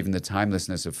maybe even the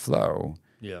timelessness of flow,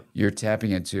 you're tapping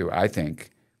into, I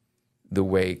think, the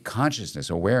way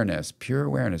consciousness, awareness, pure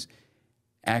awareness,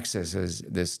 accesses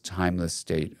this timeless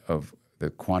state of the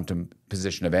quantum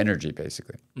position of energy,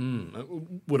 basically.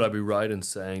 Would I be right in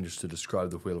saying, just to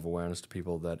describe the wheel of awareness to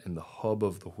people, that in the hub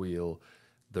of the wheel,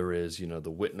 there is,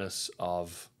 the witness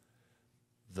of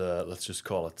the, let's just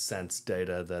call it sense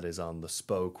data that is on the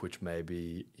spoke, which may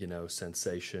be,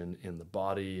 sensation in the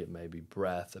body, it may be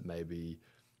breath, it may be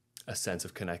a sense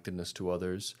of connectedness to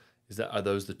others. Are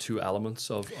those the two elements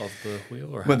of the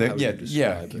wheel? Or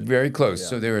very close.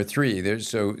 So there are three.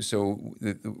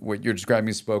 What you're describing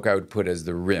as spoke, I would put as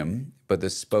the rim, but the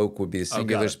spoke would be a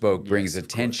singular spoke, brings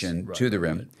attention to the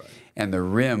rim. Right. And the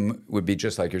rim would be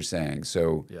just like you're saying.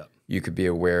 So you could be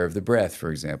aware of the breath, for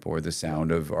example, or the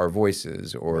sound of our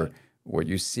voices, or what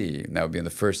you see. And that would be in the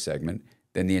first segment.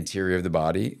 Then the interior of the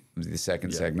body, the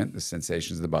second segment, the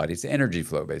sensations of the body. It's the energy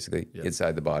flow, basically,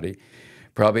 inside the body.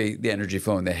 Probably the energy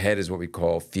flow in the head is what we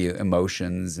call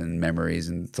emotions and memories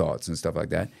and thoughts and stuff like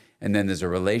that. And then there's a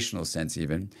relational sense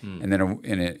even. And then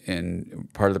in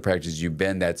part of the practice, you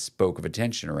bend that spoke of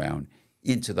attention around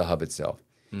into the hub itself.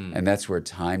 And that's where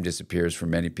time disappears for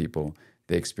many people.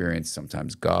 They experience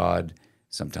sometimes God,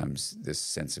 sometimes this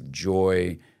sense of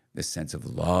joy, this sense of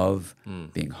love,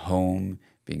 being home,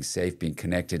 being safe, being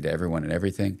connected to everyone and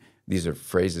everything. These are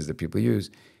phrases that people use.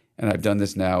 And I've done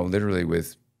this now literally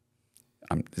with,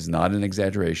 this is not an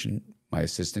exaggeration, my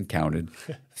assistant counted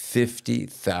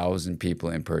 50,000 people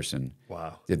in person.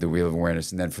 Wow. Did the Wheel of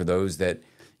Awareness. And then for those that,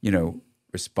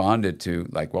 responded to,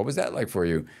 like, what was that like for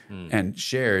you? And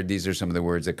shared, these are some of the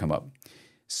words that come up.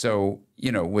 So,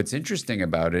 what's interesting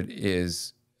about it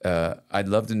is I'd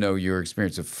love to know your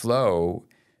experience of flow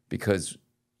because,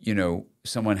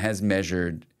 someone has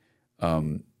measured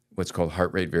what's called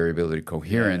heart rate variability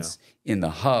coherence in the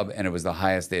hub, and it was the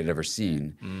highest they had ever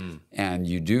seen. And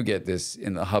you do get this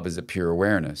in the hub as a pure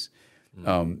awareness.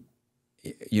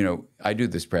 I do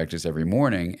this practice every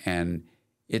morning, and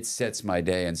it sets my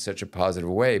day in such a positive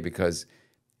way because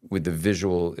with the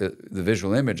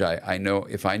visual image, I know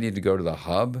if I need to go to the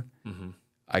hub,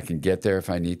 I can get there if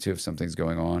I need to, if something's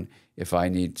going on. If I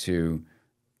need to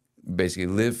basically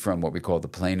live from what we call the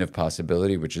plane of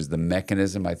possibility, which is the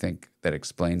mechanism, I think, that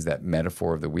explains that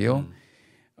metaphor of the wheel,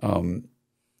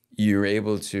 you're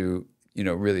able to,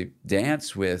 really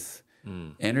dance with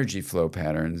energy flow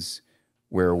patterns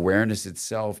where awareness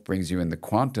itself brings you in the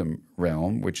quantum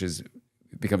realm, which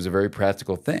becomes a very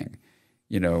practical thing,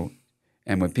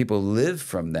 And when people live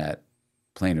from that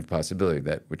plane of possibility,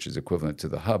 which is equivalent to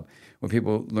the hub, when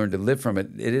people learn to live from it,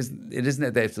 it isn't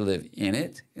that they have to live in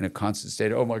it in a constant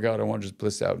state. Oh my God, I want to just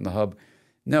bliss out in the hub.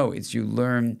 No, it's you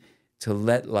learn to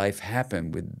let life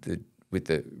happen with the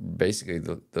basically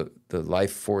the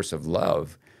life force of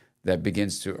love that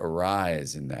begins to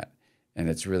arise in that. And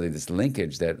it's really this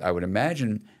linkage that I would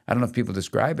imagine, I don't know if people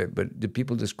describe it, but do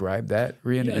people describe that,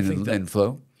 Rian, in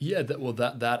flow? Yeah,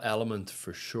 that element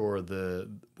for sure. It's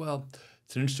an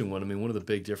interesting one. I mean, one of the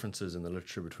big differences in the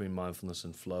literature between mindfulness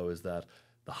and flow is that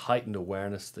the heightened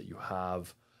awareness that you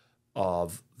have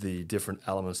of the different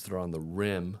elements that are on the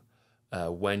rim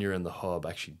when you're in the hub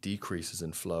actually decreases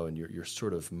in flow, and you're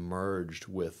sort of merged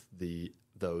with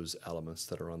those elements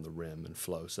that are on the rim and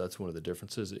flow. So that's one of the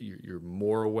differences. You're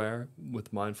more aware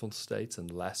with mindful states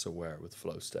and less aware with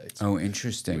flow states. Oh,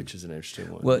 interesting. Which is an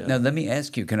interesting one. Well, now let me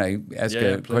ask you, can I ask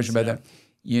a question about that?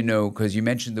 You know, because you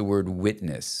mentioned the word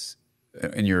witness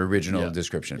in your original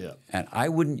description. Yeah. And I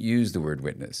wouldn't use the word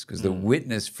witness, because the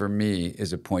witness for me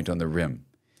is a point on the rim.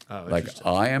 Oh, like,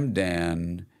 I am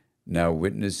Dan, now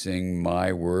witnessing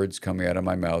my words coming out of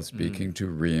my mouth, speaking to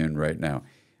Rian right now.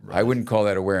 Right. I wouldn't call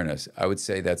that awareness. I would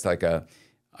say that's like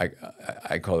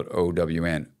I call it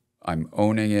OWN. I'm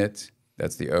owning it.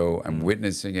 That's the O. I'm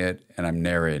witnessing it, and I'm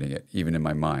narrating it, even in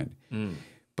my mind.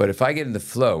 But if I get in the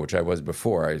flow, which I was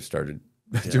before I started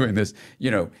doing this,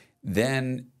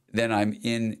 then I'm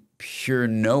in pure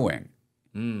knowing.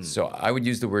 So I would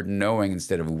use the word knowing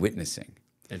instead of witnessing.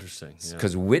 Interesting.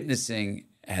 Because witnessing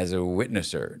has a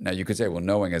witnesser. Now, you could say, well,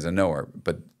 knowing as a knower,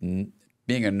 but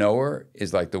being a knower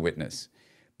is like the witness.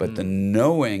 But the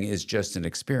knowing is just an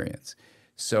experience.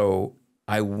 So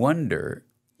I wonder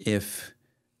if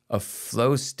a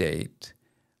flow state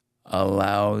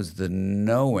allows the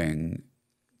knowing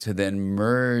to then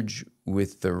merge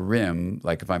with the rim,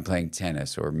 like if I'm playing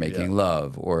tennis or making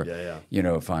love, or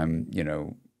if I'm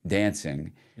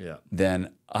dancing, then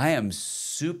I am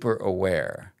super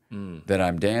aware that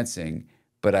I'm dancing,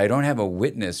 but I don't have a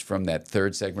witness from that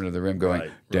third segment of the rim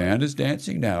going, Dan is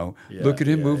dancing now. Look at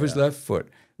him move his left foot.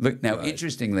 Look now,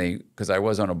 interestingly, because I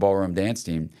was on a ballroom dance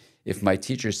team, if my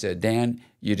teacher said, Dan,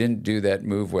 you didn't do that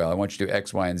move well, I want you to do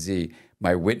X, Y, and Z,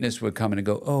 my witness would come in and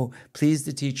go, oh, please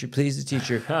the teacher,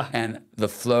 and the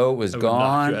flow was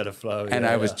gone, and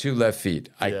I was 2 left feet.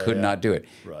 I could not do it.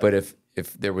 Right. But if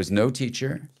there was no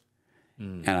teacher,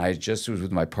 and I just was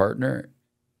with my partner,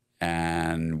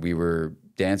 and we were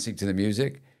dancing to the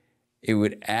music, it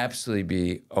would absolutely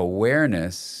be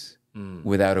awareness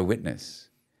without a witness.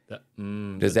 How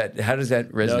does that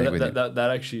resonate with you? That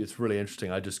actually, it's really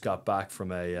interesting. I just got back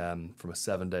from a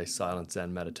 7-day silent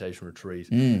Zen meditation retreat,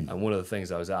 and one of the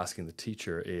things I was asking the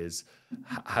teacher is,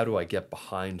 how do I get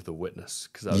behind the witness?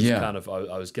 Because I was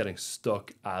I was getting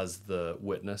stuck as the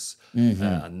witness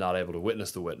and not able to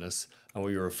witness the witness. And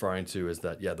what you're referring to is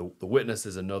that the witness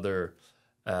is another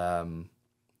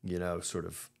sort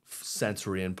of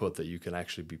sensory input that you can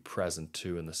actually be present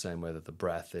to, in the same way that the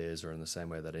breath is, or in the same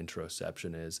way that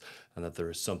interoception is, and that there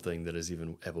is something that is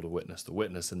even able to witness the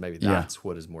witness, and maybe that's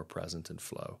what is more present in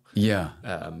flow.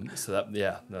 That's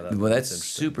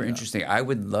super interesting. I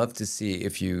would love to see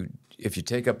if you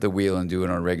take up the wheel and do it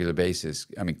on a regular basis.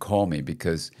 I mean, call me,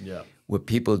 because what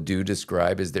people do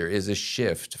describe is there is a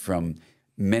shift from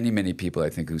many people, I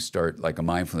think, who start like a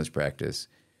mindfulness practice,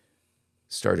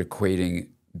 start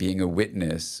equating being a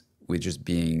witness with just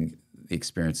being the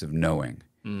experience of knowing.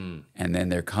 And then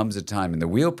there comes a time in the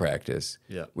wheel practice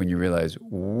when you realize,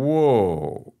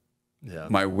 whoa,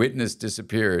 my witness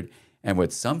disappeared. And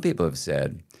what some people have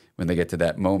said when they get to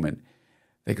that moment,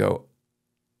 they go,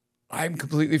 I'm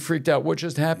completely freaked out. What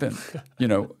just happened?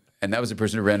 And that was a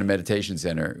person who ran a meditation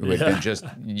center who had been just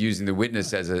using the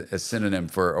witness as a synonym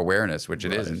for awareness, which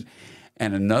it isn't.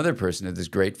 And another person had this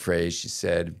great phrase. She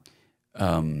said,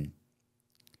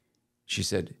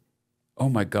 oh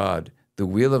my God, the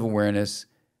wheel of awareness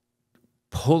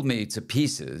pulled me to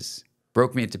pieces,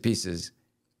 broke me into pieces.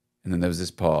 And then there was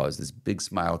this pause, this big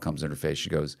smile comes on her face. She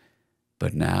goes,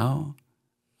 but now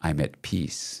I'm at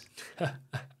peace.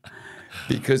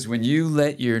 Because when you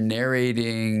let your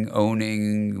narrating,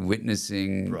 owning,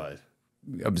 witnessing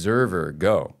observer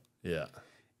go,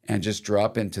 and just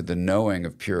drop into the knowing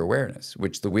of pure awareness,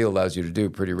 which the wheel allows you to do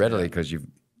pretty readily, because you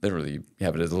literally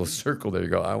have it as a little circle there. You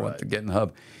go, I want to get in the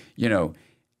hub.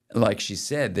 Like she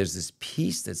said, there's this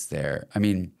peace that's there. I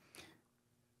mean,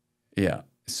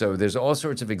 so there's all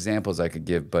sorts of examples I could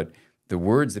give, but the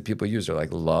words that people use are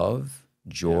like love,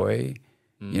 joy,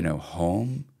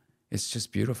 home. It's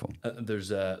just beautiful.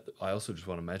 I also just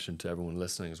want to mention to everyone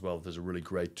listening as well, there's a really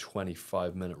great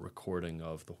 25-minute recording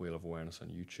of the Wheel of Awareness on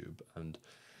YouTube. And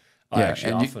I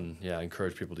actually often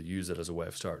encourage people to use it as a way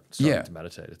of starting to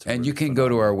meditate. It's and you can go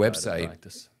to our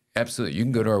website. Absolutely. You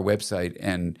can go to our website,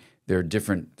 and there are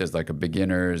different, there's like a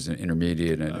beginners and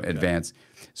intermediate and advanced.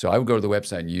 So I would go to the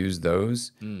website and use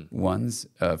those ones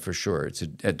for sure. It's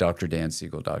at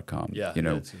drdansiegel.com. Yeah, you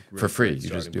know, it's a for free. great You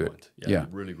just do point. it. Yeah.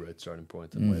 Really great starting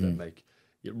point and way to make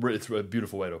it's a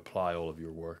beautiful way to apply all of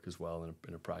your work as well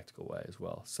in a practical way as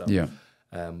well. So Yeah.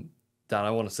 Dan,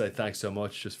 I want to say thanks so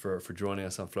much just for joining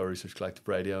us on Flow Research Collective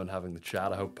Radio and having the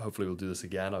chat. Hopefully we'll do this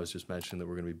again. I was just mentioning that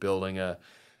we're going to be building a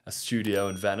studio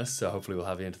in Venice, so hopefully we'll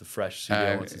have you into the fresh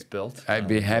studio once it's built. I'd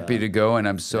be happy to go, and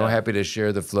I'm so happy to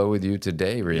share the flow with you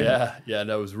today, Rian. Yeah,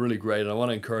 no, it was really great. And I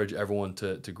want to encourage everyone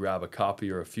to grab a copy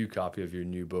or a few copies of your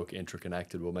new book,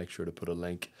 IntraConnected. We'll make sure to put a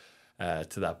link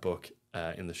to that book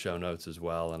in the show notes as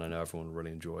well. And I know everyone will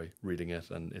really enjoy reading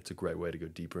it, and it's a great way to go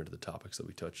deeper into the topics that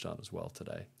we touched on as well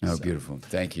today. Oh, so, beautiful.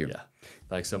 Thank you. Yeah.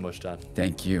 Thanks so much, Dan.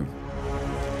 Thank you.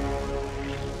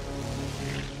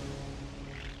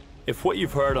 If what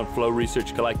you've heard on Flow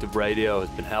Research Collective Radio has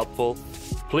been helpful,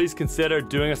 please consider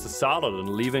doing us a solid and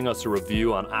leaving us a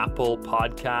review on Apple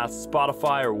Podcasts,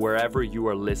 Spotify, or wherever you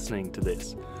are listening to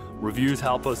this. Reviews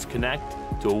help us connect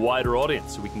to a wider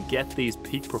audience so we can get these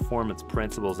peak performance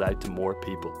principles out to more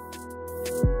people.